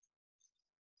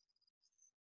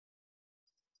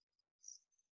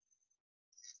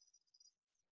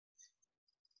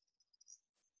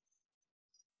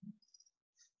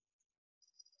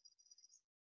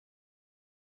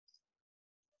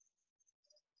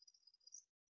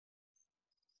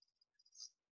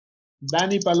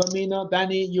 Danny Palomino,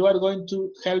 Danny, you are going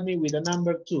to help me with the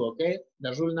number 2, okay?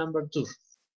 The rule number 2.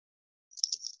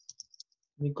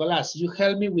 Nicolas, you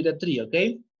help me with the 3,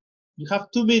 okay? You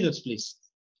have 2 minutes, please.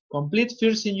 Complete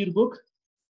first in your book,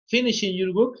 finish in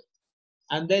your book,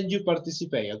 and then you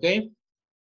participate, okay?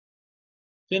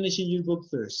 Finish in your book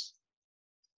first.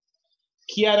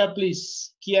 Kiara,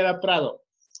 please. Kiara Prado,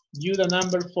 you the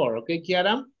number 4, okay,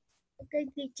 Kiara? Okay,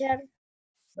 teacher.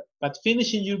 But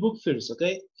finish in your book first,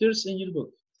 okay? First in your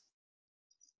book.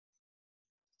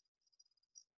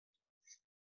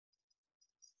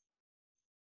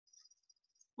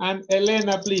 And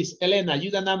Elena, please. Elena, you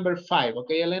the number 5,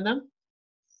 okay, Elena?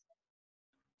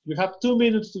 You have 2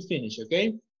 minutes to finish,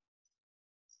 okay?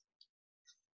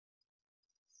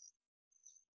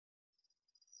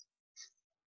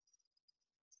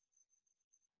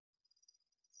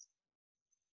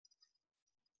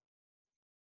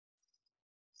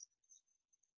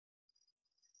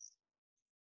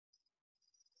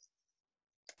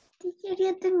 Teacher,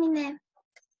 ya terminé.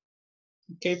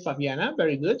 Okay, Fabiana,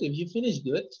 very good. If you finish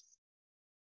good,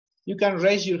 you can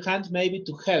raise your hand maybe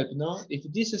to help, no? If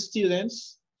these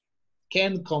students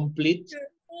can complete,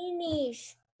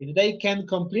 Finish. if they can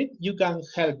complete, you can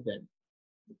help them,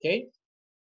 okay?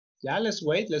 Yeah, let's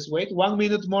wait, let's wait. 1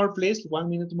 minute more, please, 1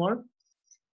 minute more.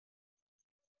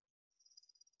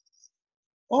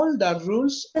 All the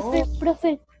rules.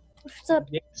 Profe, profesor,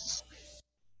 Yes,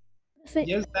 profe,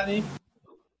 yes, Danny.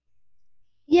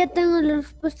 ya tengo la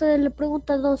respuesta de la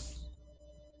pregunta 2.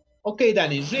 Okay,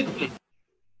 Danny, read, please.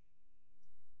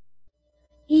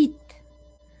 Eat.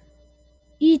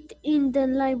 Eat in the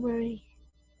library.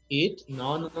 Eat,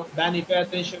 no. Danny, pay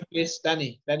attention, please.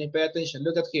 Danny, pay attention.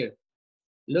 Look at here.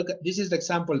 Look, this is the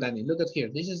example, Danny. Look at here.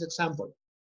 This is the example.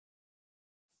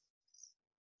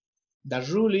 The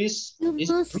rule is You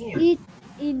must rule. eat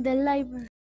in the library.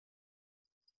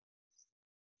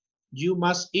 You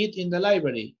must eat in the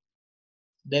library.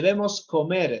 ¿Debemos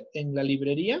comer en la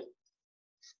librería?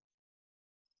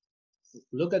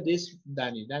 Look at this,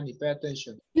 Danny. Danny, pay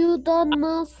attention. You don't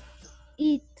must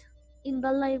eat in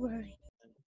the library.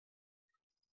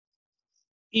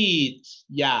 Eat.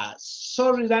 Yeah.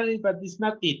 Sorry, Danny, but it's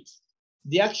not eat.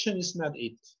 The action is not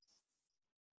eat.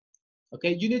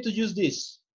 Okay, you need to use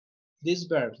these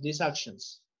verbs, these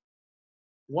actions.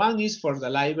 One is for the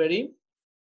library.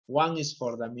 One is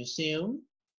for the museum.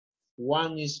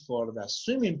 One is for the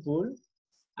swimming pool.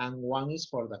 And one is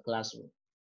for the classroom.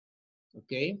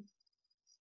 Okay.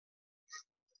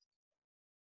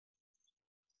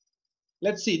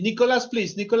 Let's see. Nicolas,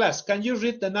 please. Nicolas, can you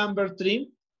read the number 3?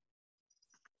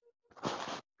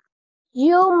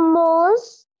 You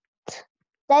must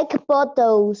take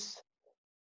photos.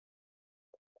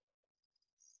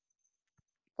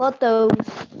 photos.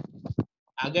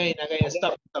 Again,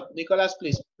 stop. Nicolas,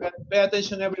 please. Pay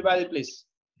attention, everybody, please.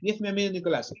 Give me a minute,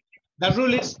 Nicolas. The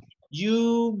rule is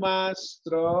you must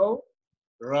throw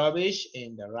rubbish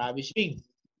in the rubbish bin.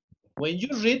 When you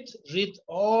read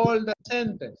all the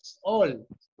sentence, all.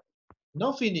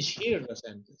 No finish here the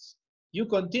sentence. You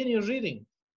continue reading.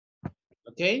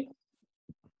 Okay?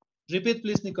 Repeat,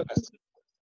 please, Nicolas.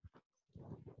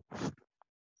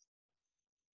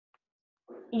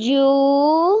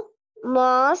 You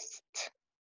must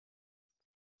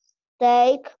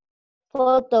take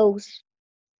photos.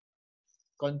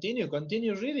 Continue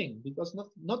reading, because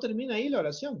no termina ahí la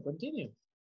oración. Continue.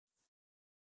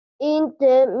 In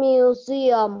the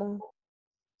museum.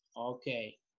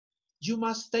 Okay. You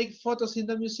must take photos in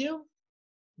the museum?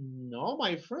 No,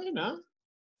 my friend, huh?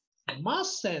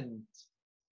 Mustn't.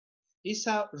 It's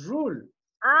a rule.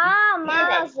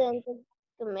 Mustn't.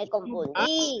 Me confundí.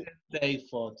 Mustn't take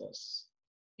photos.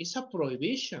 It's a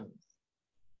prohibition.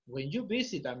 When you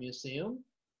visit a museum,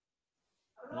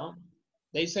 no,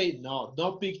 they say,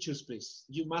 no pictures, please.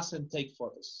 You mustn't take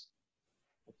photos.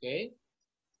 Okay?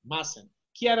 Mustn't.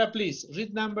 Kiara, please,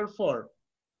 read number 4.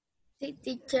 Sí,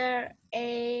 teacher.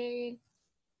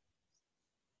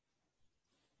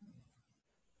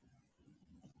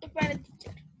 Espera,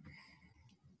 teacher.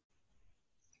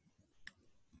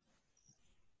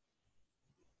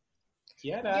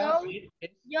 Kiara,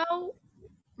 Yo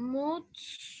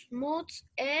must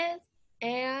eat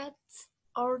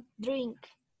or drink.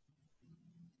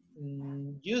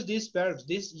 Use these verbs.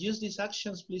 Use these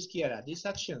actions, please, Kiara. These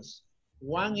actions.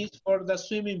 One is for the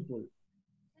swimming pool.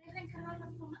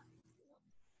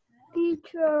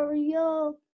 Teacher,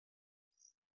 yo.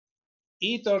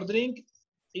 Eat or drink,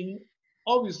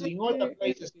 obviously in all the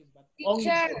places, but only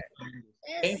Teacher, for English,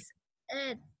 okay?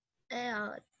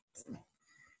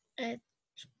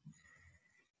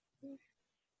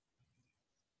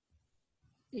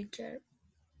 Teacher.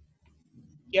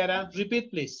 Kiara, repeat,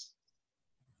 please.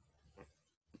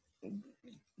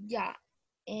 Yeah.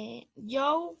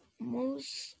 You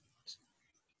must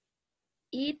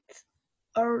eat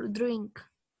or drink.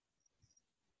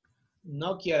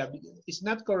 No, Kiara, it's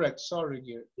not correct. Sorry,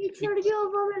 dear. Teacher, yo,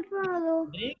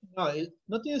 Roberto. No,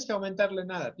 no tienes que aumentarle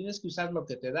nada. Tienes que usar lo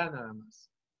que te da nada más.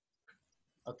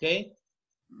 Okay?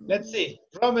 Let's see.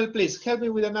 Rommel, please, help me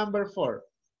with the number 4.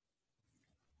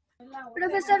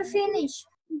 Professor, finish.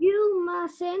 You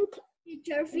mustn't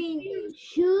Teacher, finish.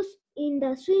 shoes in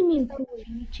the swimming pool.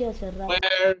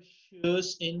 Wear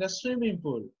shoes in the swimming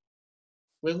pool.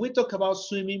 When we talk about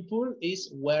swimming pool, is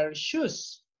wear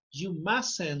shoes. You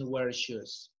mustn't wear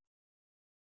shoes.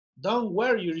 Don't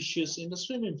wear your shoes in the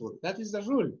swimming pool. That is the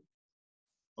rule.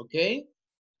 Okay?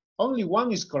 Only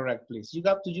one is correct, please. You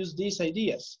have to use these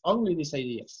ideas. Only these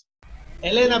ideas.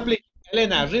 Elena, please.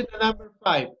 Elena, read the number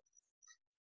 5.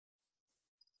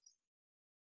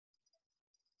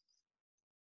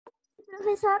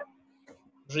 Professor,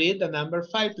 Read the number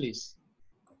 5, please.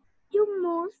 you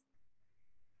must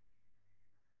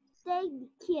take the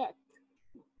cat.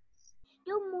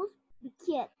 You must be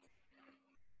quiet.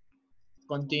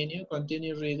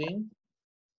 Continue reading.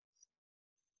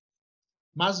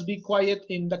 Must be quiet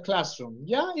in the classroom.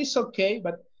 Yeah, it's okay,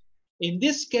 but in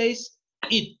this case,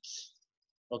 eat.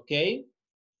 Okay?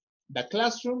 The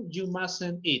classroom, you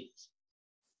mustn't eat.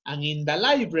 And in the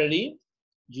library,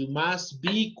 you must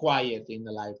be quiet in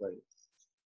the library.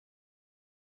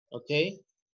 Okay?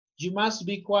 You must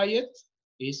be quiet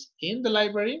is in the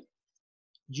library.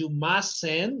 You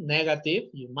mustn't, negative,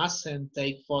 you mustn't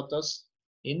take photos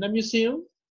in the museum.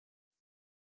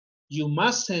 You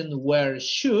mustn't wear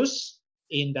shoes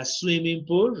in the swimming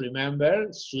pool. Remember,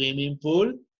 swimming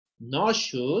pool, no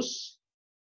shoes.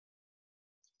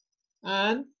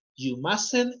 And you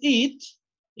mustn't eat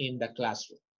in the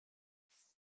classroom.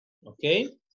 Okay?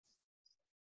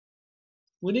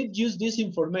 We need to use this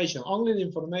information, only the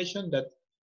information that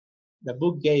the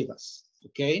book gave us.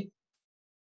 Okay?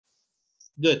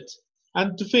 Good.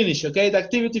 And to finish, okay, the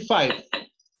activity 5.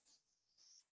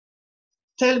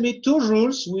 Tell me 2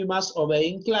 rules we must obey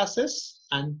in classes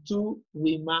and 2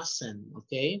 we mustn't,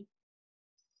 okay?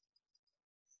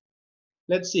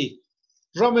 Let's see.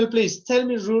 Rommel, please, tell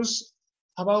me rules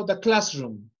about the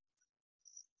classroom.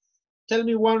 Tell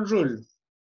me 1 rule.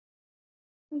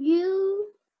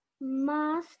 You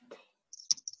must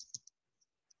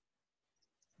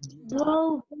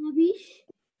throw rubbish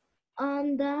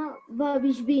on the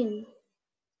rubbish bin.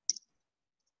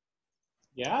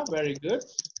 Yeah, very good.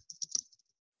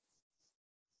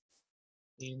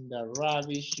 In the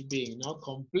rubbish bin, no?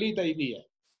 Complete idea.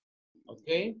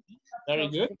 Okay, very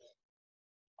good.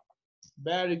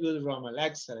 Very good, Rommel,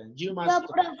 excellent. You must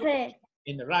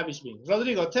In the rubbish bin.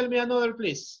 Rodrigo, tell me another,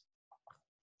 please.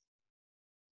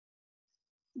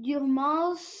 You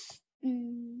must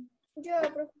Yo,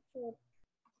 profesor.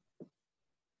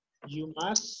 You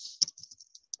must.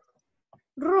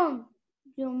 run.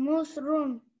 You must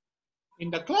run. In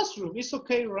the classroom, it's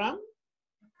okay, run?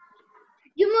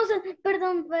 You mustn't,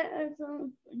 perdón.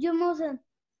 You mustn't.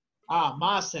 Ah,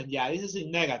 mustn't. Yeah, this is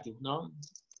in negative, no?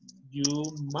 You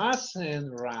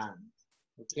mustn't run.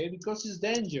 Okay, because it's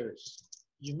dangerous.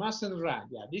 You mustn't run.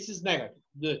 Yeah, this is negative.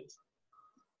 Good.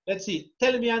 Let's see.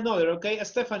 Tell me another, okay?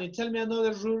 Stephanie, tell me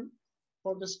another rule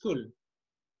for the school.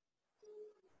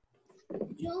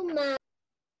 You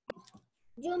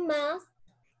must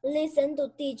listen to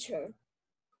teacher.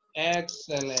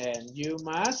 Excellent. You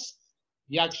must,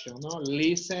 the action, no?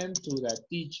 Listen to the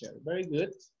teacher. Very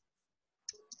good.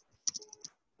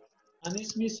 And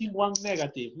it's missing one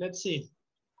negative. Let's see.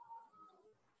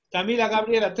 Camila,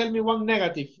 Gabriela, tell me one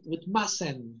negative with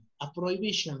mustn't, a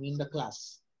prohibition in the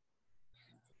class.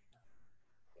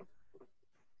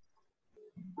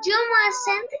 You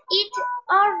mustn't eat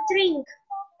or drink.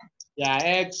 Yeah,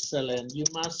 excellent. You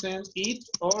mustn't eat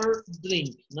or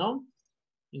drink, no?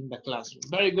 In the classroom.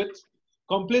 Very good.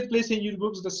 Complete, please, in your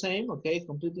books the same, okay?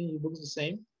 Complete in your books the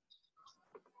same.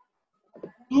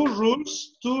 Two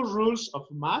rules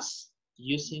of must,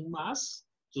 using must,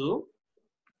 two.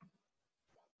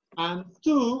 And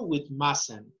two with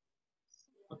mustn't,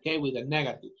 okay, with a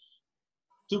negative.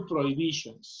 Two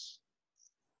prohibitions.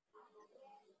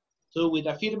 Two with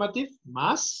affirmative,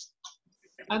 must,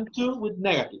 and two with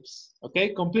negatives,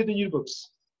 okay? Complete in your books.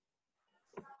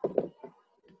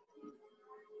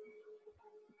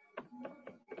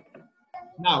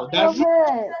 Now, that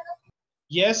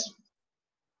yes,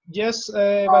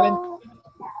 Valentina.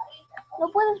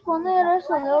 ¿No puedes poner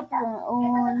eso de otro o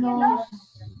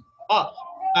los...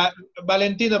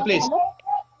 Valentino, please.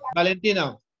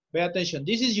 Valentino, pay attention.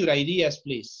 This is your ideas,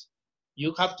 please.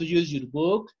 You have to use your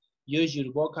book, use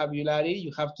your vocabulary.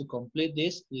 You have to complete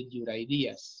this with your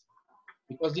ideas.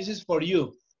 Because this is for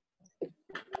you.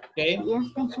 Okay? Yes,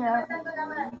 teacher.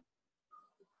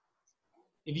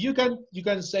 If you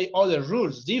can say other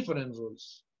rules, different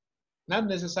rules. Not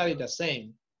necessarily the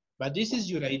same. But this is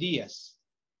your ideas.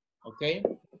 Okay?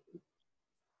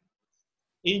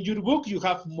 In your book, you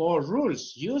have more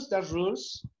rules. Use the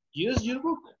rules. Use your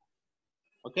book.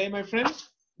 Okay, my friend?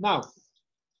 Now,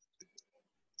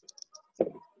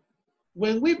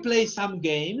 when we play some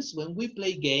games,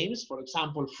 for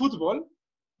example, football,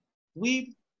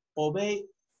 we obey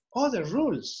other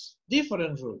rules,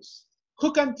 different rules.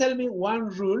 Who can tell me one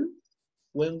rule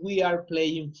when we are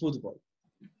playing football?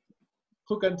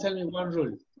 Who can tell me one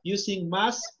rule? Using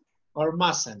must or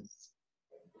mustn't?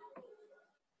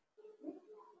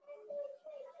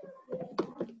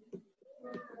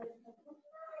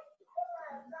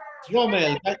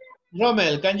 Rommel,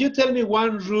 can you tell me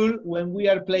one rule when we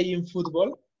are playing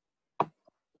football?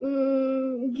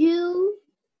 You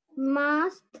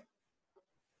must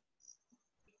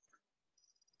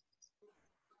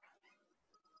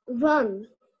run.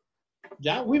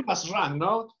 Yeah, we must run,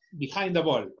 no? Behind the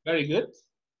ball. Very good.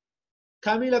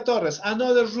 Camila Torres,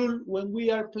 another rule when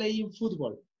we are playing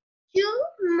football. You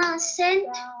mustn't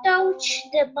touch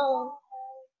the ball.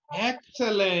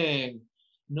 Excellent.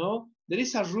 No, there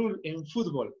is a rule in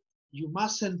football. You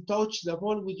mustn't touch the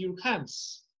ball with your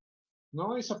hands.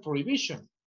 No, it's a prohibition.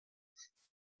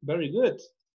 Very good.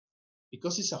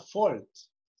 Because it's a fault.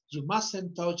 You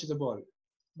mustn't touch the ball.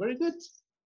 Very good.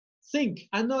 Think,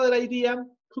 another idea.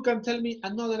 Who can tell me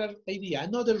another idea,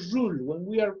 another rule when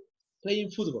we are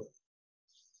playing football?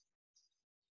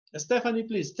 Stephanie,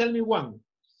 please, tell me one.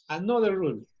 Another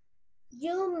rule.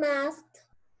 You must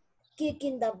kick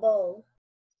in the ball.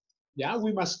 Yeah,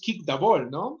 we must kick the ball,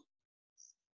 no?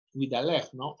 With the leg,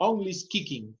 no? Only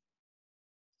kicking.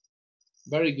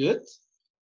 Very good.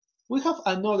 We have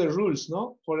another rules,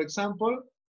 no? For example,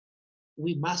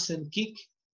 we mustn't kick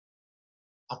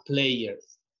a player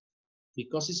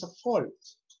because it's a fault.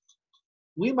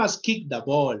 We must kick the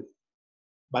ball,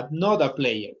 but not a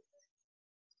player.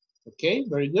 Okay,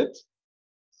 very good.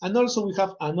 And also we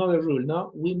have another rule,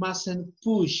 no? We mustn't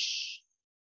push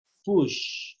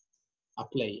a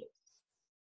player.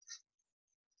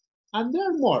 And there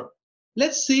are more.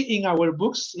 Let's see in our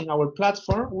books, in our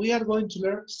platform, we are going to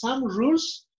learn some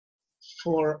rules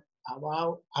for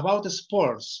about the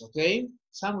sports, okay?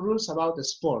 Some rules about the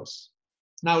sports.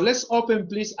 Now let's open,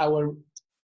 please, our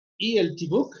ELT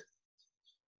book.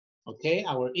 Okay,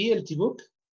 our ELT book.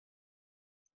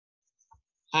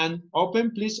 And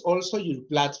open, please, also your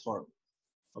platform.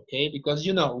 Okay, because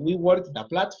you know, we work the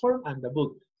platform and the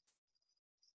book.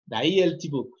 The ELT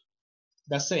book.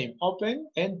 The same, open,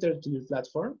 enter to your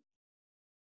platform,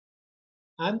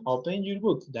 and open your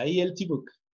book, the ELT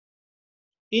book.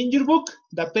 In your book,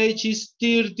 the page is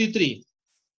 33.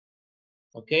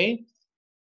 Okay,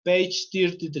 page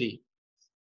 33.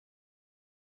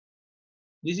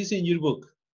 This is in your book.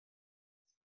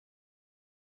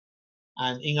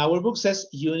 And in our book says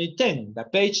Unit 10. The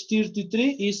page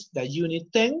 33 is the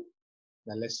Unit 10,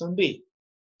 the lesson B.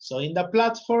 So in the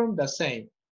platform, the same.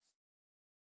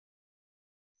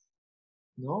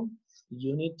 No,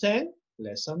 Unit 10,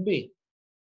 lesson B.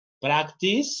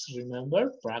 Practice,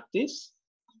 remember, practice.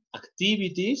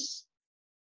 Activities.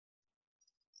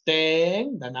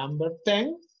 10, the number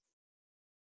 10.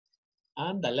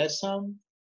 And the lesson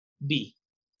B.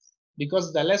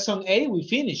 Because the lesson A, we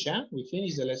finish, huh? We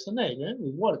finish the lesson A, yeah?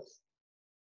 We work.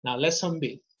 Now, lesson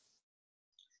B.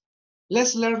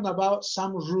 Let's learn about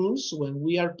some rules when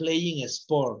we are playing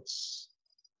sports,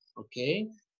 okay?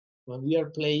 When we are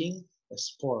playing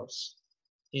sports.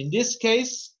 In this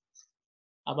case,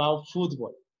 about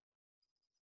football,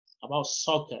 about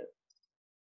soccer,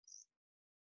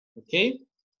 okay?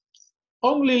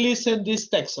 Only listen this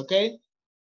text, okay?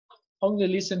 Only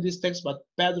listen this text, but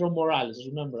Pedro Morales,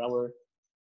 remember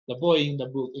the boy in the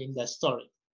book, in the story.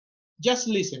 Just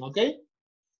listen, okay?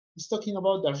 He's talking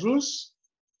about the rules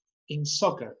in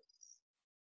soccer.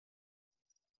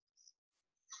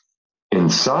 In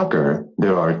soccer,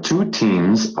 there are 2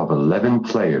 teams of 11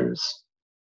 players.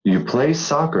 You play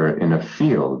soccer in a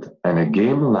field and a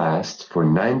game lasts for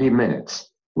 90 minutes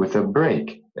with a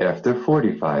break after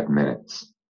 45 minutes.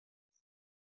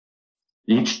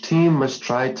 Each team must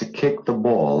try to kick the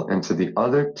ball into the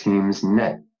other team's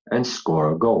net and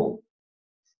score a goal.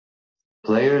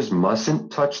 Players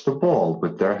mustn't touch the ball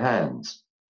with their hands.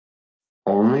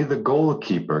 Only the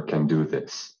goalkeeper can do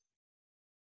this.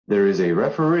 There is a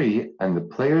referee and the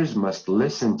players must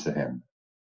listen to him.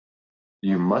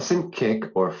 You mustn't kick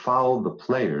or foul the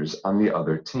players on the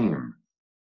other team.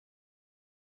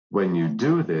 When you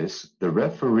do this, the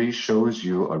referee shows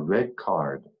you a red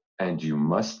card and you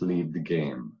must leave the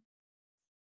game.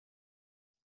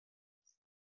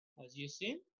 As you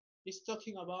see, it's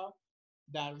talking about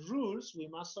the rules we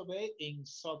must obey in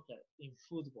soccer, in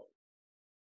football.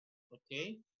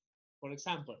 Okay? For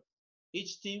example,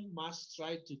 each team must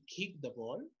try to kick the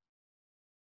ball.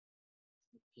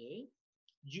 Okay?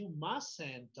 You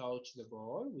mustn't touch the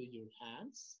ball with your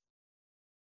hands.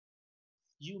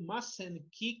 You mustn't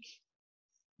kick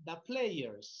the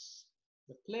players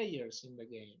in the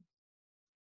game.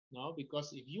 No,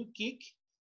 because if you kick,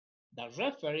 the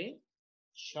referee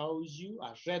shows you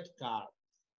a red card.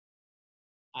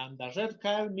 And the red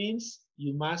card means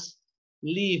you must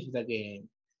leave the game.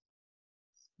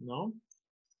 No?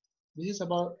 This is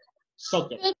about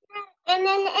soccer. En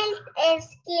el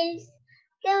skills,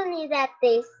 ¿qué unidad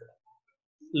es?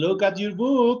 Look at your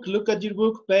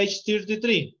book, page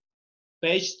 33.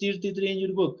 Page 33 in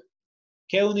your book.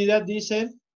 ¿Qué unidad dice?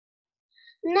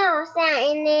 No, o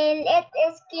sea, en el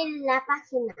skill, la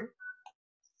página.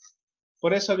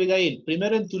 Por eso, Abigail,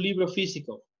 primero en tu libro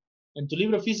físico. En tu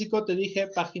libro físico te dije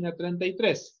página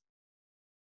 33.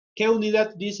 ¿Qué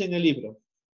unidad dice en el libro?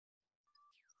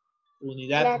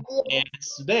 Unidad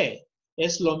es B.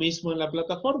 Es lo mismo en la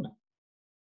plataforma.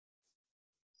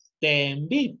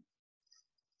 TMB.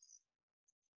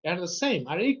 Are the same,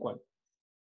 are equal.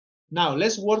 Now,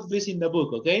 let's work this in the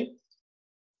book, okay?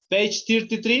 Page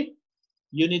 33,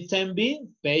 unit 10B,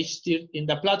 page 30, in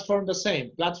the platform the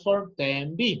same, platform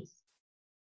 10B.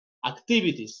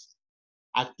 Activities,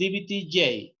 activity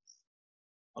J.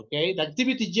 Okay, the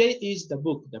activity J is the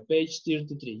book, the page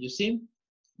 33. You see,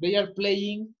 they are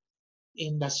playing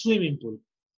in the swimming pool.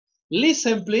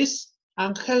 Listen, please,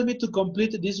 and help me to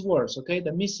complete these words, okay?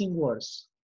 The missing words.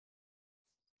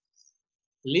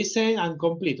 Listen and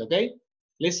complete, okay?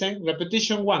 Listen,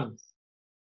 repetition 1.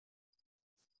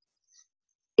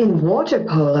 In water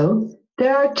polo,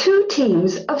 there are 2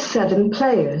 teams of 7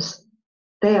 players.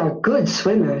 They are good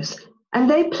swimmers, and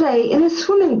they play in a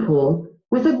swimming pool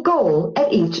with a goal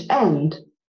at each end.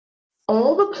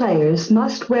 All the players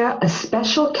must wear a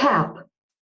special cap.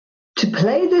 To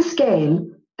play this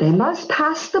game, they must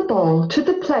pass the ball to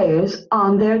the players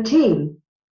on their team.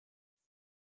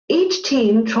 Each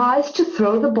team tries to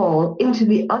throw the ball into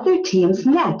the other team's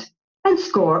net and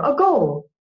score a goal.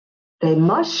 They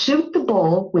must shoot the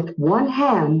ball with one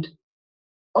hand.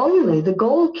 Only the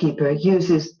goalkeeper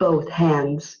uses both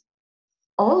hands.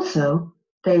 Also,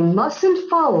 they mustn't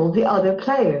foul the other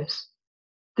players.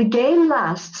 The game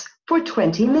lasts for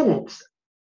 20 minutes.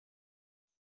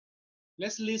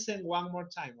 Let's listen one more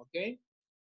time, okay?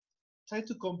 Try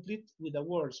to complete with the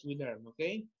words we learned,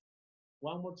 okay?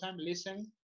 One more time,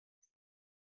 listen.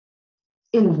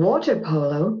 In water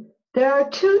polo, there are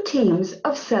 2 teams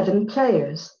of 7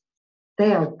 players.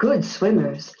 They are good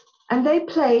swimmers, and they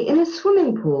play in a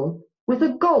swimming pool with a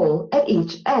goal at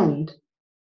each end.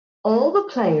 All the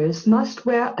players must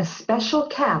wear a special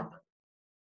cap.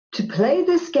 To play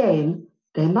this game,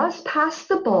 they must pass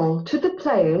the ball to the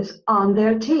players on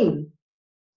their team.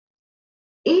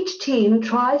 Each team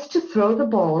tries to throw the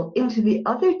ball into the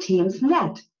other team's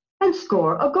net and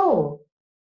score a goal.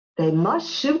 They must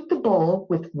shoot the ball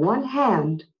with one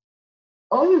hand.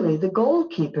 Only the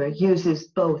goalkeeper uses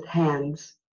both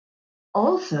hands.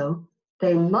 Also,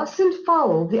 they mustn't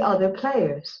foul the other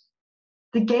players.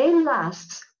 The game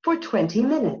lasts for 20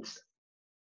 minutes.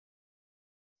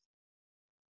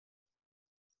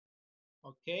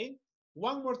 Okay.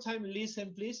 One more time,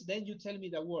 listen, please. Then you tell me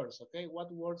the words, okay?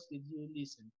 What words did you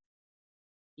listen?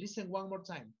 Listen one more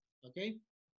time, okay?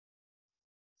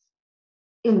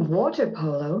 In water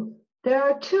polo, there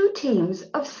are 2 teams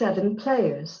of 7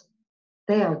 players.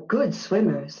 They are good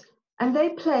swimmers, and they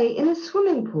play in a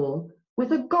swimming pool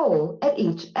with a goal at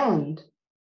each end.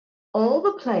 All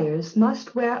the players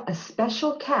must wear a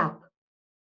special cap.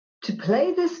 To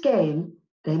play this game,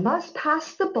 they must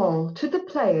pass the ball to the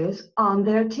players on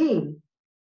their team.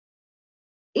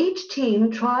 Each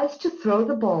team tries to throw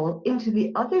the ball into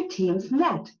the other team's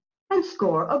net and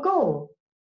score a goal.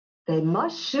 They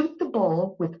must shoot the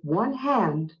ball with one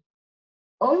hand.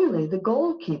 Only the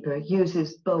goalkeeper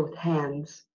uses both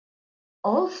hands.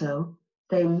 Also,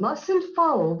 they mustn't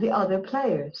foul the other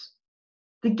players.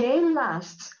 The game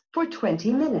lasts for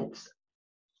 20 minutes.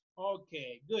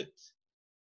 Okay, good.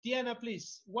 Tiana,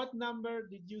 please, what number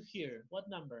did you hear? What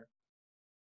number?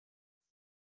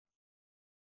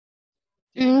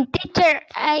 Teacher,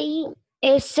 I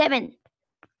is 7.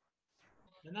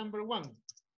 The number 1.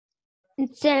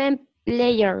 7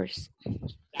 players.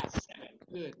 That's 7.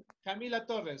 Good. Camila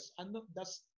Torres, and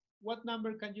that's what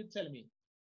number can you tell me?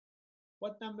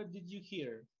 What number did you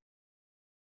hear?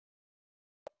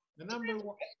 The number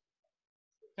 1.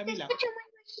 Camila,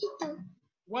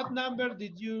 what number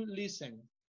did you listen?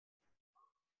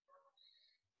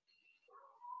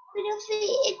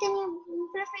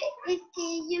 Profe,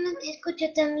 yo no te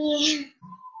escucho también.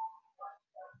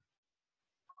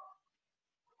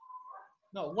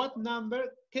 No, what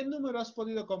number? ¿Qué número has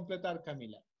podido completar,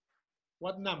 Camila?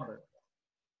 What number?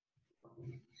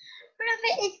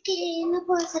 Profe, es que no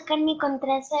puedo sacar mi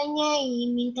contraseña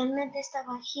y mi internet está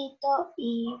bajito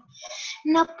y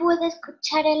no puedo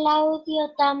escuchar el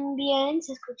audio tan bien,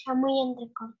 se escucha muy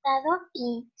entrecortado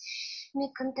y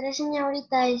mi contraseña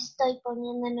ahorita estoy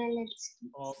poniendo en el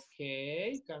skip.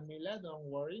 Okay, Camila, don't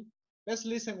worry. Let's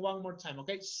listen one more time,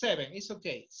 okay? 7, it's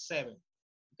okay, 7.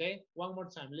 Okay, one more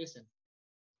time, listen.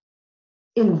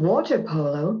 In water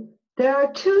polo, there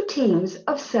are 2 teams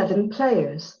of 7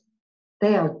 players.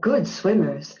 They are good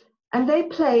swimmers, and they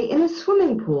play in a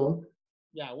swimming pool.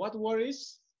 Yeah, what word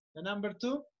is the number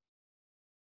 2?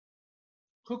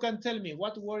 Who can tell me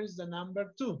what word is the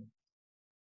number 2?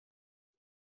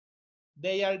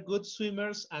 They are good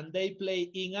swimmers and they play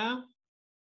in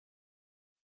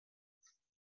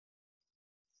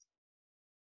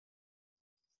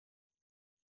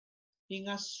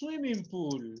a swimming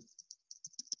pool.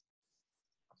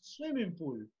 Swimming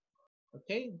pool.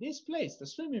 Okay, this place, the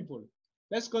swimming pool.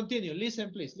 Let's continue. Listen,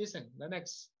 please. Listen. The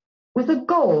next. With a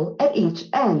goal at each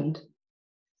end.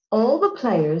 All the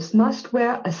players must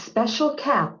wear a special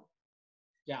cap.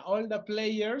 Yeah, all the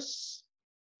players.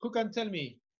 Who can tell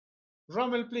me?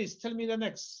 Rommel, please tell me the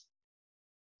next.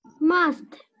 Must.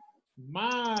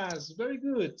 Must. Very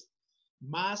good.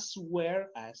 Must wear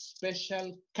a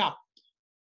special cap.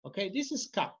 Okay, this is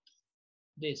cap.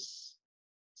 This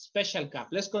special cap.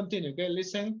 Let's continue. Okay,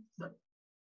 listen.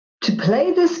 To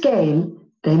play this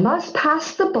game, they must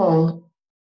pass the ball.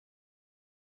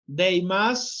 They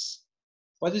must,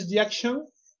 what is the action?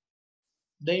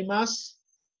 They must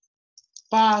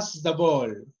pass the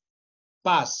ball.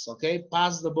 Pass, okay?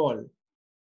 Pass the ball.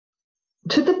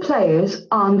 To the players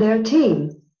on their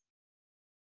team.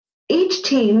 Each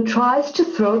team tries to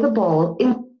throw the ball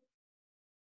in.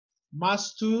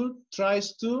 Must to,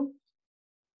 tries to,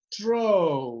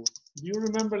 throw. Do you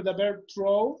remember the verb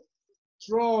throw?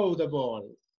 Throw the ball.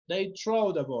 They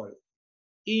throw the ball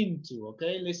into,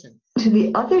 okay? Listen. To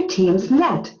the other team's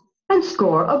net and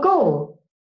score a goal.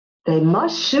 They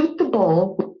must shoot the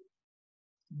ball.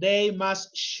 They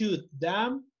must shoot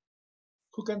them.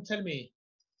 Who can tell me?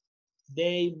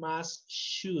 They must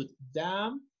shoot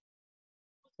them.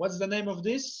 What's the name of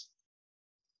this?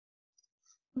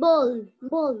 Ball.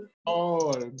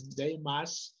 Ball. They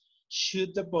must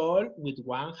shoot the ball with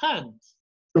one hand.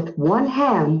 with one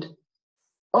hand.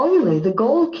 Only the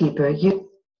goalkeeper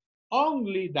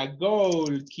Only the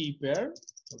goalkeeper.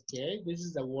 Okay, this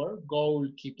is the word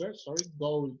goalkeeper. Sorry,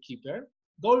 goalkeeper.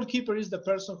 Goalkeeper is the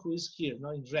person who is here,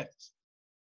 not in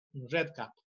red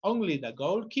cap. Only the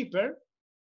goalkeeper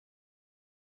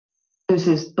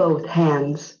uses both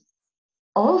hands.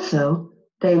 Also,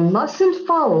 they mustn't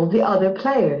foul the other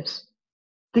players.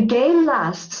 The game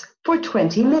lasts for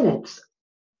 20 minutes.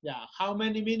 Yeah, how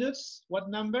many minutes? What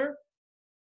number?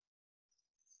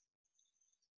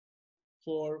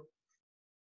 For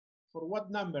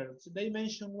what number? So they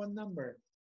mentioned one number.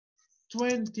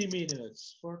 20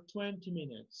 minutes, for 20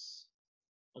 minutes.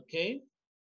 Okay?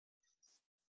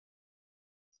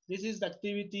 This is the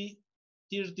activity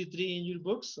 33 in your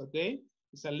books, okay?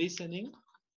 It's a listening.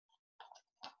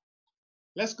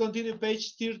 Let's continue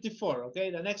page 34,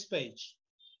 okay? The next page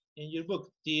in your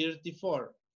book,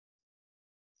 34.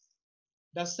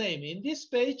 The same. In this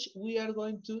page, we are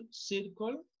going to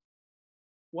circle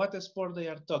what sport they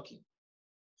are talking.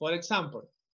 For example,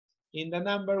 in the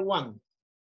number 1.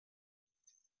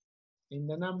 In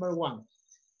the number 1.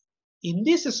 In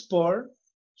this sport,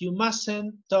 you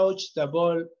mustn't touch the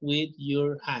ball with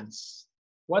your hands.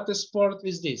 What sport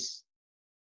is this?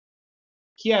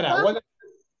 Kiara,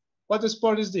 what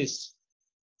sport is this?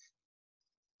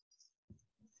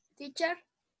 Teacher.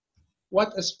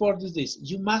 What sport is this?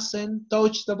 You mustn't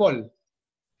touch the ball.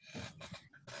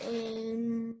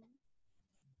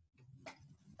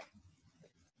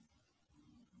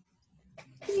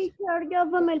 Teacher,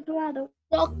 llévame el plato.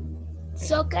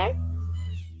 Soccer.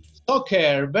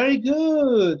 Soccer, very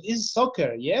good. It's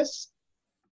soccer, yes?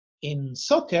 In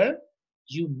soccer,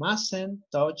 you mustn't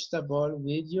touch the ball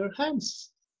with your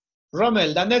hands.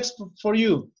 Rommel, the next for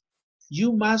you.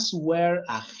 You must wear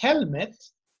a helmet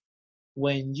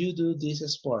when you do this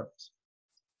sport.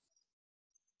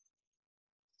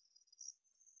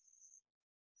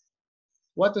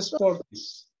 What sport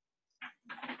is?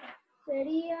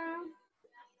 Sería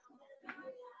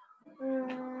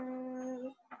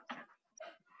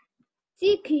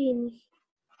cycling.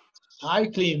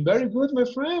 Cycling, very good, my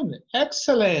friend.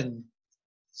 Excellent.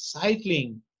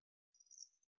 Cycling.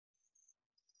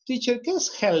 Teacher, ¿qué es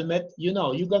helmet? You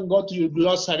know, you can go to your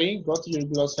glossary, in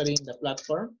the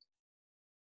platform.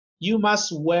 You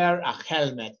must wear a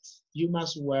helmet. You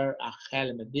must wear a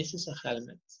helmet. This is a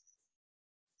helmet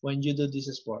when you do this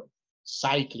sport.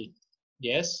 Cycling,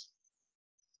 yes?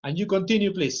 And you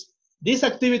continue, please. This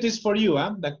activity is for you,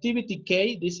 huh? The activity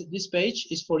K, this page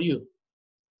is for you.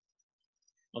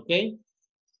 Okay?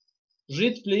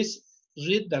 Read, please,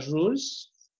 read the rules.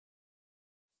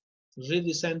 Read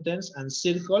the sentence and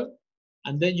circle,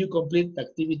 and then you complete the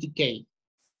activity K.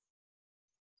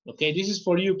 Okay, this is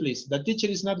for you, please. The teacher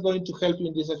is not going to help you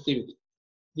in this activity.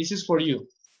 This is for you.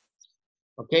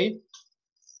 Okay?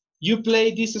 You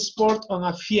play this sport on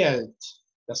a field.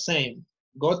 The same.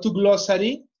 Go to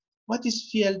glossary. What is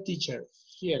field, teacher?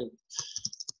 Field.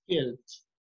 Field.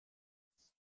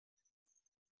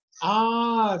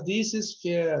 Ah, this is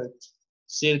field.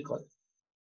 Circle.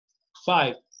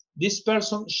 5. This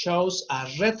person shows a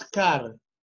red card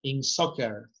in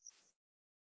soccer.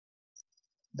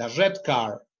 The red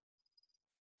card.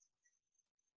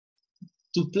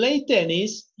 To play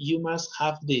tennis, you must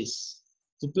have this.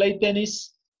 To play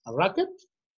tennis, a racket,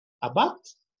 a bat,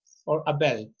 or a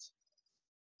belt.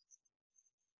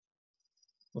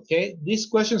 Okay, these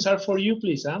questions are for you,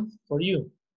 please, huh? For you.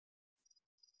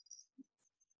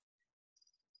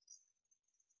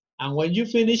 And when you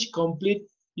finish, complete,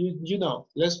 you know,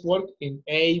 let's work in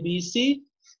A, B, C,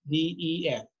 D, E,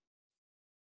 F.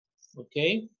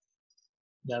 Okay?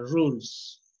 The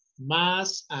rules,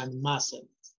 must and mustn't.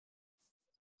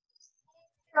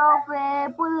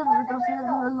 Profe, ¿puedo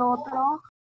retroceder el otro?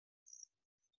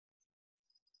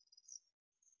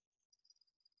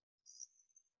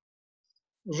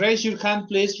 Raise your hand,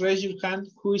 please. Raise your hand.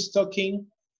 Who is talking?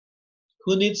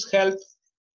 Who needs help?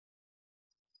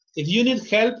 If you need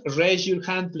help, raise your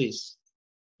hand, please.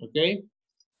 Okay?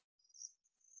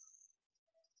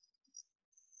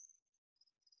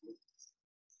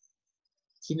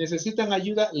 Si necesitan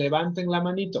ayuda, levanten la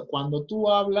manito. Cuando tú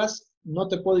hablas, no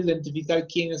te puedo identificar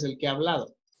quién es el que ha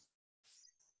hablado.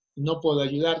 No puedo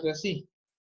ayudarte así.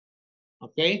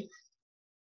 Okay?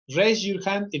 Raise your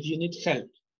hand if you need help.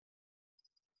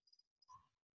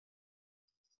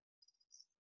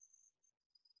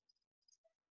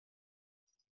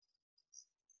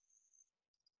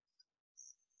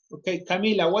 Okay,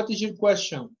 Camila, what is your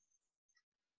question? No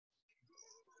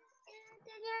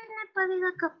he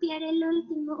podido copiar el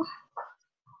último.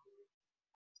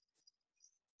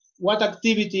 What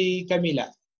activity,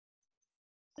 Camila?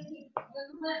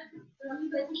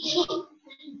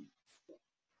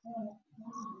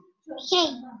 Hey.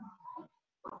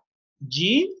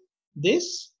 G,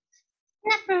 this?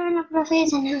 No,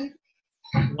 professor, no.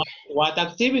 What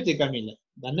activity, Camila?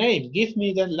 The name. Give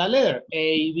me the letter.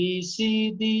 A, B,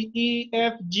 C, D, E,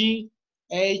 F, G,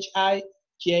 H, I,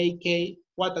 J, K.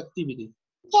 What activity?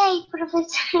 Yay,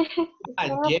 professor.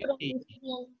 J.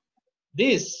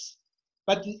 This.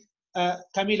 But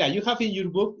Camila, you have in your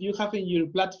book, you have in your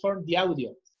platform the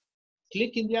audio.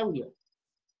 Click in the audio.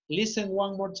 Listen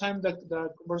one more time the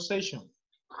conversation.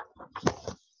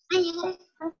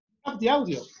 Have the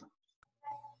audio.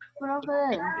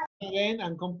 Profe, Again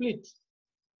and complete.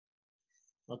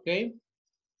 Okay.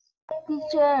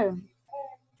 teacher,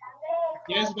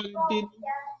 Yes, Valentín.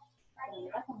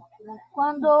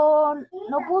 cuando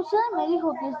lo puse me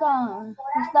dijo que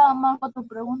estaba mal con tu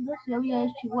pregunta si había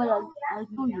hecho igual al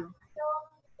tuyo.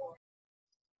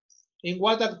 In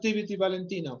what activity,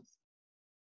 Valentino?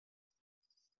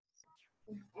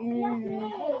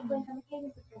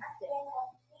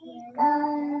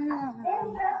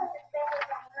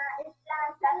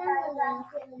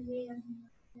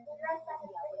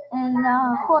 En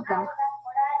la J.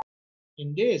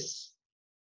 In this.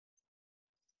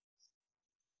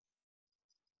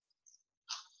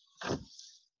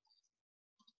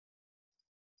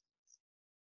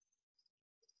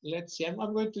 Let's see, I'm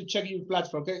going to check your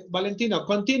platform, okay? Valentino,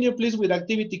 continue please with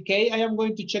activity K. I am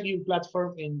going to check your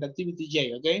platform in the activity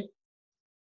J, okay?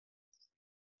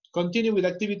 Continue with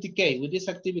activity K, with this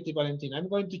activity, Valentino. I'm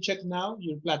going to check now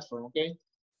your platform, okay?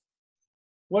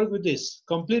 Work with this,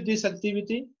 complete this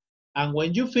activity, and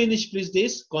when you finish, please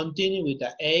this, continue with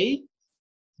the A,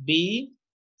 B,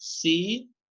 C,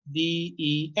 D,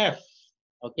 E, F,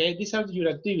 okay? These are your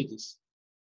activities.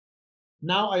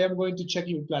 Now I am going to check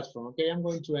your platform, okay? I'm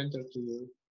going to enter to your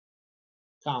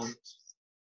count.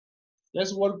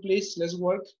 Let's work, please, let's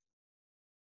work.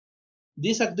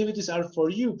 These activities are for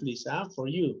you, please, for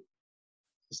you.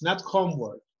 It's not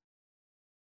homework.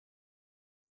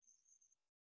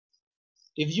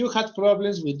 If you had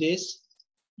problems with this,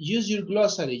 use your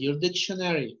glossary, your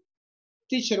dictionary.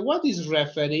 Teacher, what is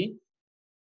referee?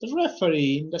 The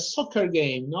referee in the soccer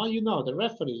game, no, you know, the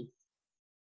referee.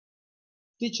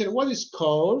 Teacher, what is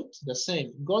code? The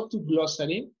same. Go to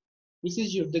glossary. This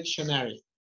is your dictionary.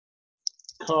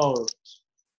 Code.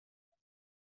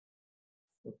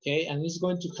 Okay, and it's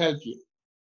going to help you.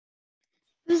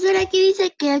 Profesor, aquí dice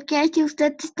que el que ha hecho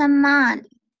usted está mal.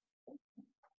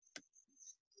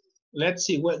 Let's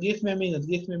see. Well, give me a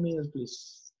minute,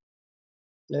 please.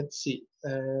 Let's see.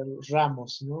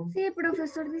 Ramos, ¿no? Sí,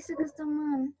 profesor, dice que está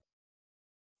mal.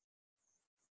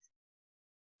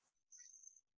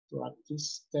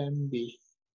 Practice 10B.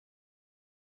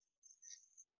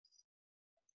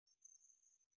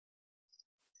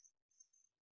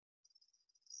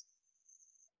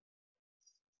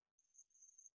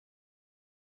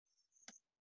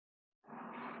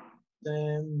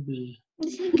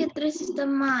 Dice que 3 está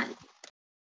mal.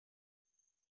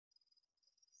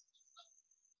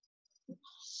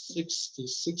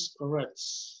 66 correct.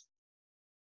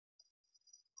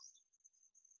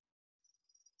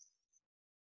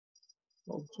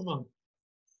 Oh, come on.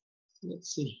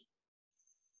 Let's see.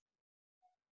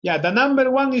 Yeah, the number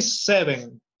 1 is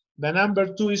 7. The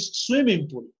number 2 is swimming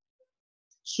pool.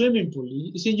 Swimming pool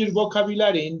is in your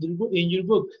vocabulary, in your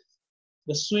book.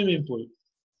 The swimming pool.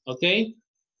 Okay?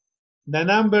 The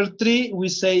number 3 we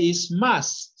say is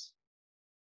must.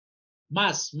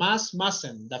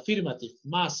 Mustn't. The affirmative,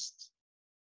 must.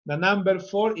 The number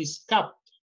 4 is cup.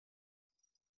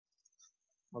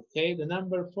 Okay, the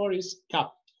number 4 is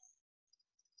cup.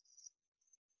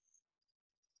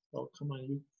 Oh, come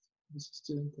on, this is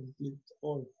still incomplete.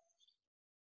 All.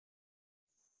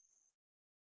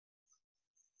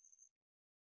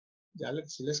 Ya,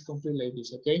 let's complete like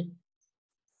this, okay?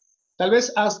 Tal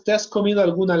vez te has comido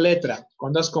alguna letra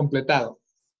cuando has completado.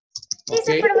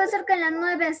 Dice Okay. profesor que la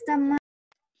 9 está mal.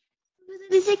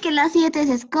 Dice que la 7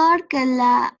 es score, que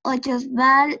la 8 es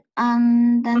ball,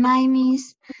 and the 9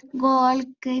 is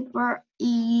goalkeeper,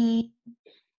 y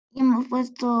hemos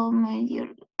puesto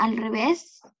medio al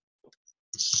revés.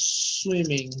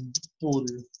 Swimming pool.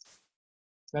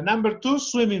 The number 2,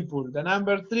 swimming pool. The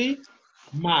number 3,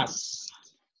 must.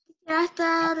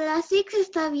 Hasta la 6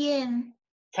 está bien.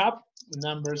 Cup,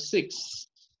 number 6.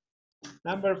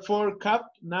 Number 4,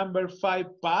 cup. Number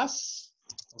 5, pass.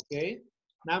 Okay.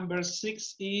 Number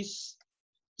 6 is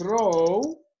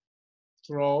throw.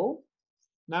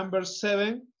 Number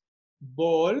 7,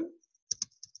 ball.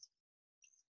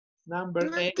 Number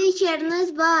 8. Teacher, no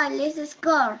es ball, es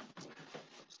score.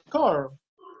 Score.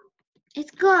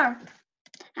 Score.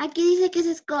 Aquí dice que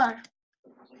es score.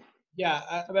 Ya,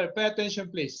 a ver, pay attention,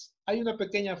 please. Hay una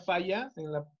pequeña falla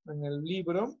en el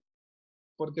libro,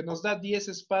 porque nos da 10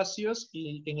 espacios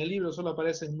y en el libro solo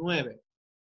aparecen 9.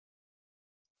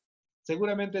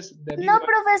 Seguramente es debido No, a...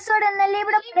 profesor, en el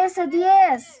libro aparece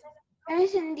 10.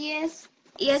 Parecen 10.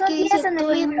 Y Son aquí 10 dice en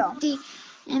el libro. 20.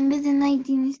 En vez de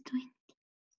 19 es 20.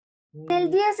 En el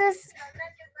 10 es...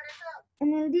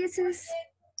 En el 10 es...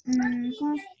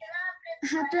 ¿cómo es?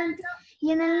 Ajá, 20.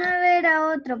 Y en el 9 era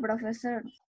otro, profesor.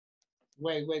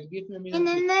 Wait, give me a minute. En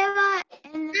el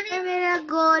 9 era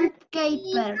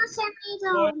goalkeeper. No se han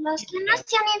ido. Los que no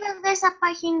se han ido de esa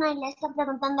página y le están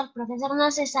preguntando al profesor,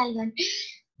 no se salgan.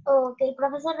 O que el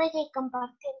profesor deje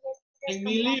compartir. En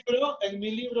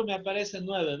mi libro me aparece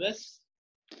 9, ¿ves?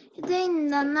 En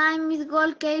the 9 is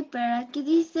goalkeeper. Aquí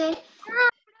dice Eso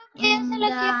es lo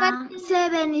que aparece.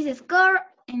 7 is score.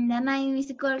 En the 9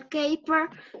 is goalkeeper.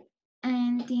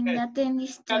 And in the 10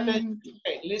 is 20.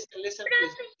 Okay, listen, please.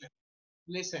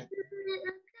 Listen.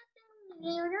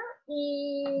 Libro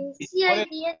y sí hay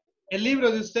 10. El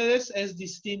libro de ustedes es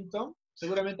distinto.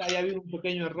 Seguramente haya habido un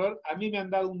pequeño error. A mí me han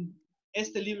dado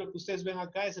este libro que ustedes ven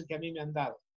acá es el que a mí me han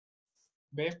dado.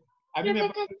 ¿Ve? A mí me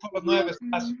aparecen solo 9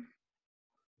 espacios.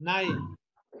 9.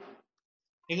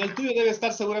 En el tuyo debe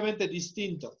estar seguramente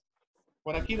distinto.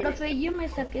 Por aquí debe estar. Profe, yo me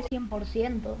saqué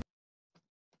 100%.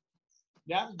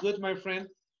 ¿Ya? Good, my friend.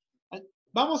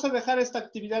 Vamos a dejar esta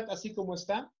actividad así como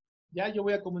está. Ya, yo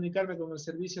voy a comunicarme con el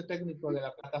servicio técnico de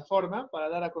la plataforma para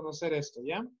dar a conocer esto,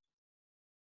 ¿ya?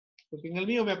 Porque en el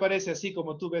mío me aparece así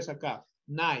como tú ves acá.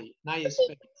 9 space.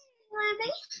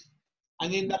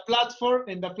 And in the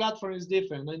platform is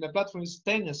different. No? In the platform is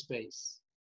 10 space.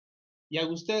 Y a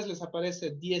ustedes les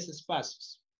aparece 10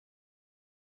 espacios.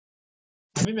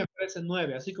 A mí me aparece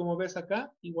 9, así como ves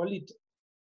acá, igualito.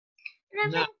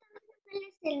 ¿Cuál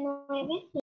es el 9?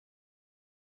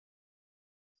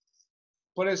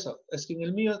 Por eso, es que en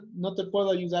el mío no te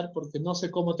puedo ayudar porque no sé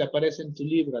cómo te aparece en tu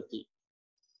libro a ti.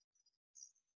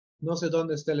 No sé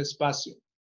dónde está el espacio.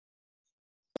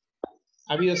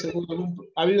 Ha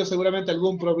habido seguramente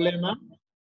algún problema.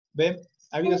 ¿Ven?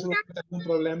 Ha habido seguramente algún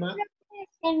problema.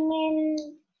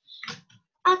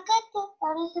 Acá te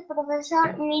aparece,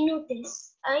 profesor,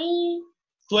 minutos. Ahí.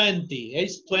 20.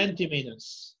 Es 20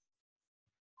 minutes.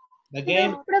 The game.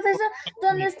 Pero, profesor,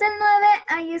 donde está el 9,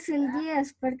 ahí es el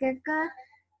 10, porque acá...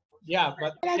 Yeah,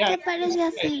 but ¿Para yeah, qué parece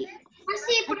así?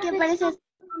 Así, ¿Por qué parece así?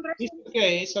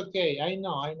 it's okay. I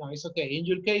know, it's okay. In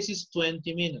your case, it's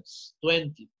 20 minutes.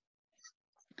 20.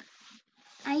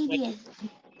 Hay 10.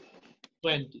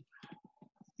 20.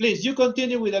 Please, you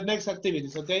continue with the next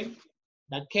activities, okay?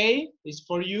 The K is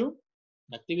for you.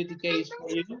 The activity K is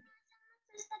for you.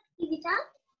 ¿Esta actividad?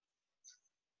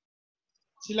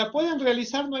 Si la pueden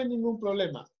realizar, no hay ningún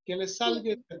problema. Que les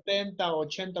salga 70 o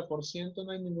 80%,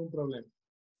 no hay ningún problema.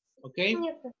 Okay?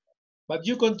 But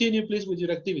you continue, please, with your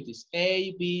activities.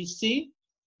 A, B, C,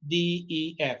 D,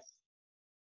 E, F.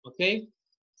 Okay?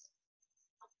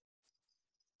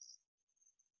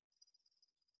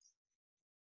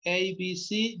 A, B,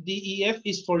 C, D, E, F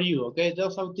is for you. Okay?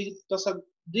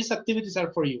 These activities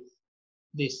are for you.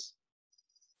 This.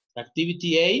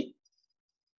 Activity A.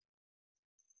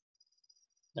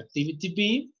 Activity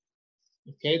B.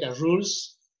 Okay, the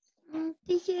rules.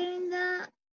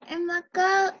 En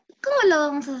acá, ¿cómo lo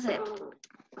vamos a hacer?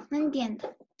 No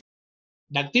entiendo.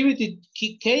 The activity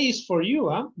K is for you,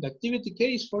 huh? The activity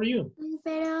K is for you.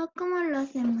 Pero, ¿cómo lo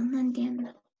hacemos? No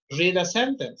entiendo. Read a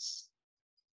sentence.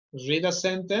 Read a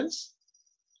sentence.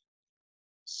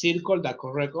 Circle the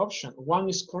correct option. One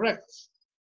is correct.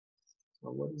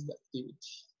 So what is the activity?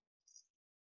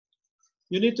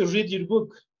 You need to read your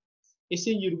book. It's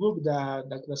in your book,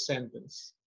 the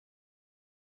sentence.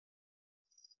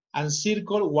 And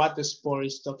circle what the sport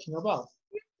is talking about.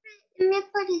 Me ha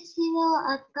parecido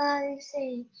acá,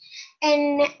 dice,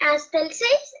 hasta el 6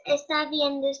 está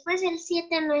bien, después el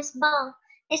 7 no es ball,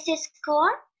 es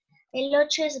score, el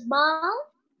 8 es ball,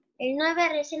 el 9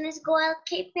 recién es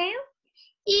goalkeeper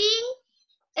y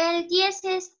el 10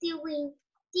 es T-wing.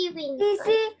 Y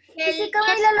si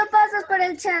Camila lo pasas por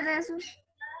el chat, eso.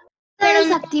 Está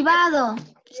desactivado.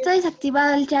 Está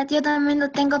desactivado el chat. Yo también lo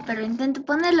tengo, pero intento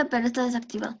ponerlo, pero está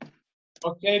desactivado.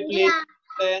 Okay, please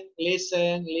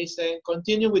listen.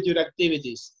 Continue with your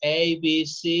activities. A, B,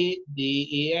 C, D,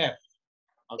 E, F.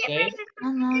 Okay?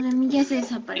 No, de mí ya se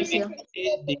desapareció. A, B,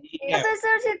 C, D, E, F.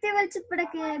 Profesor, se activa el chat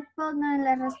para que pongan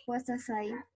las respuestas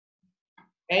ahí.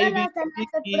 A, B, C,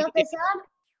 D, E, F.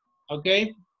 Ok.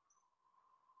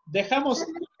 Dejamos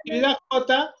actividad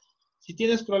J. Si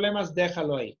tienes problemas,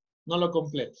 déjalo ahí. No lo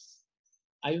completes.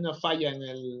 Hay una falla en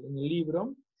el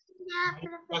libro. Ya, ¿qué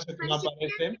profe, pasa que por no si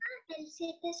aparece? el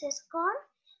 7 es score,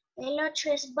 el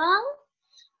 8 es ball,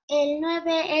 el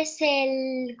 9 es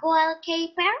el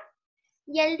goalkeeper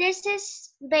y el 10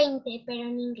 es 20, pero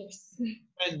en inglés.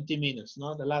 20 minutes,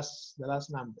 no? The last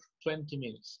number, 20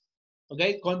 minutes.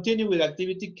 Okay, continue with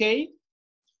activity K.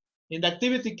 In the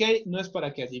activity K no es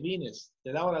para que adivines,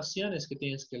 te da oraciones que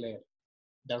tienes que leer.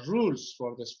 The rules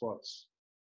for the sports.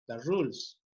 The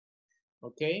rules.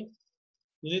 Okay?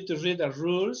 You need to read the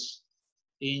rules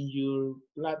in your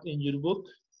book.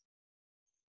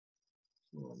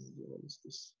 What is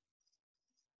this?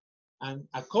 And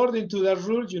according to the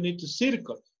rules, you need to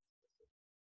circle.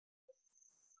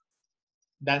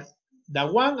 That the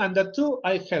 1 and the 2,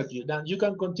 I help you. Then you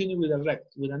can continue with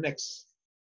the next.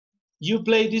 You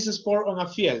play this sport on a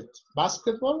field: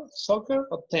 basketball, soccer,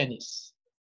 or tennis.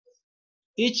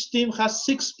 Each team has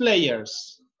 6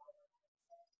 players: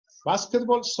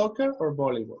 basketball, soccer, or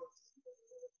volleyball.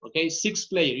 Okay, 6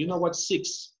 players. You know what's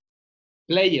 6?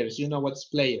 Players, you know what's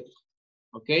players.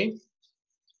 Okay?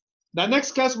 The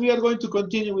next class, we are going to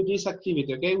continue with this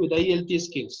activity, okay? With the ELT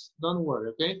skills. Don't worry,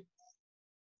 okay?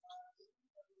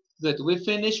 Good. We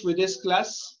finish with this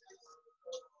class.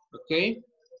 Okay?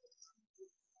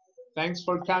 Thanks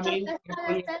for coming. Chao,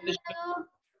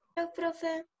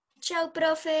 profe. Chao,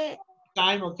 profe.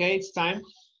 Time, okay? It's time.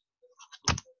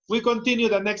 We continue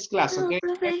the next class, okay?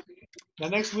 Profe. The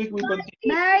next week we continue.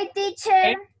 Bye, teacher.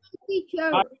 Okay?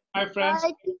 Teacher. Bye, my friends.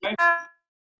 Bye,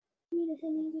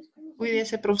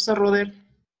 Cuídese, profesor Roder.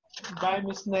 bye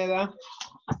Miss Neda.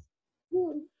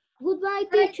 Goodbye,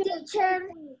 Bye, teacher. teacher.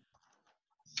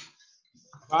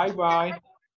 Bye, bye.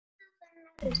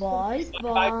 Bye, Bye,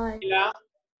 bye. Camila.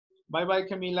 Bye, bye,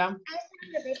 Camila.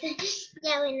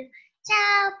 Ya, bueno.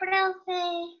 Chao, profe.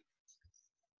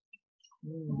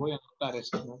 Voy a anotar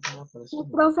eso, ¿no? No apareció.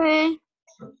 Profe.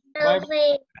 Bye, bye.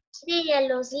 Profe, dile a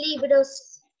los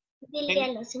libros, dile a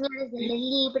los señores del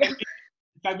libro.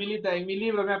 Camilita, en mi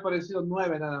libro me ha aparecido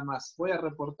 9 nada más. Voy a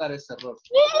reportar ese error.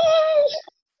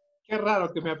 Qué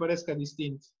raro que me aparezca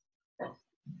distinto.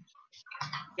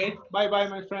 Okay, bye bye,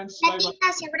 my friends. La Bye bye.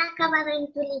 tinta se habrá acabado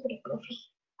en tu libro, profe.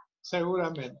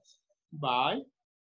 Seguramente. Bye.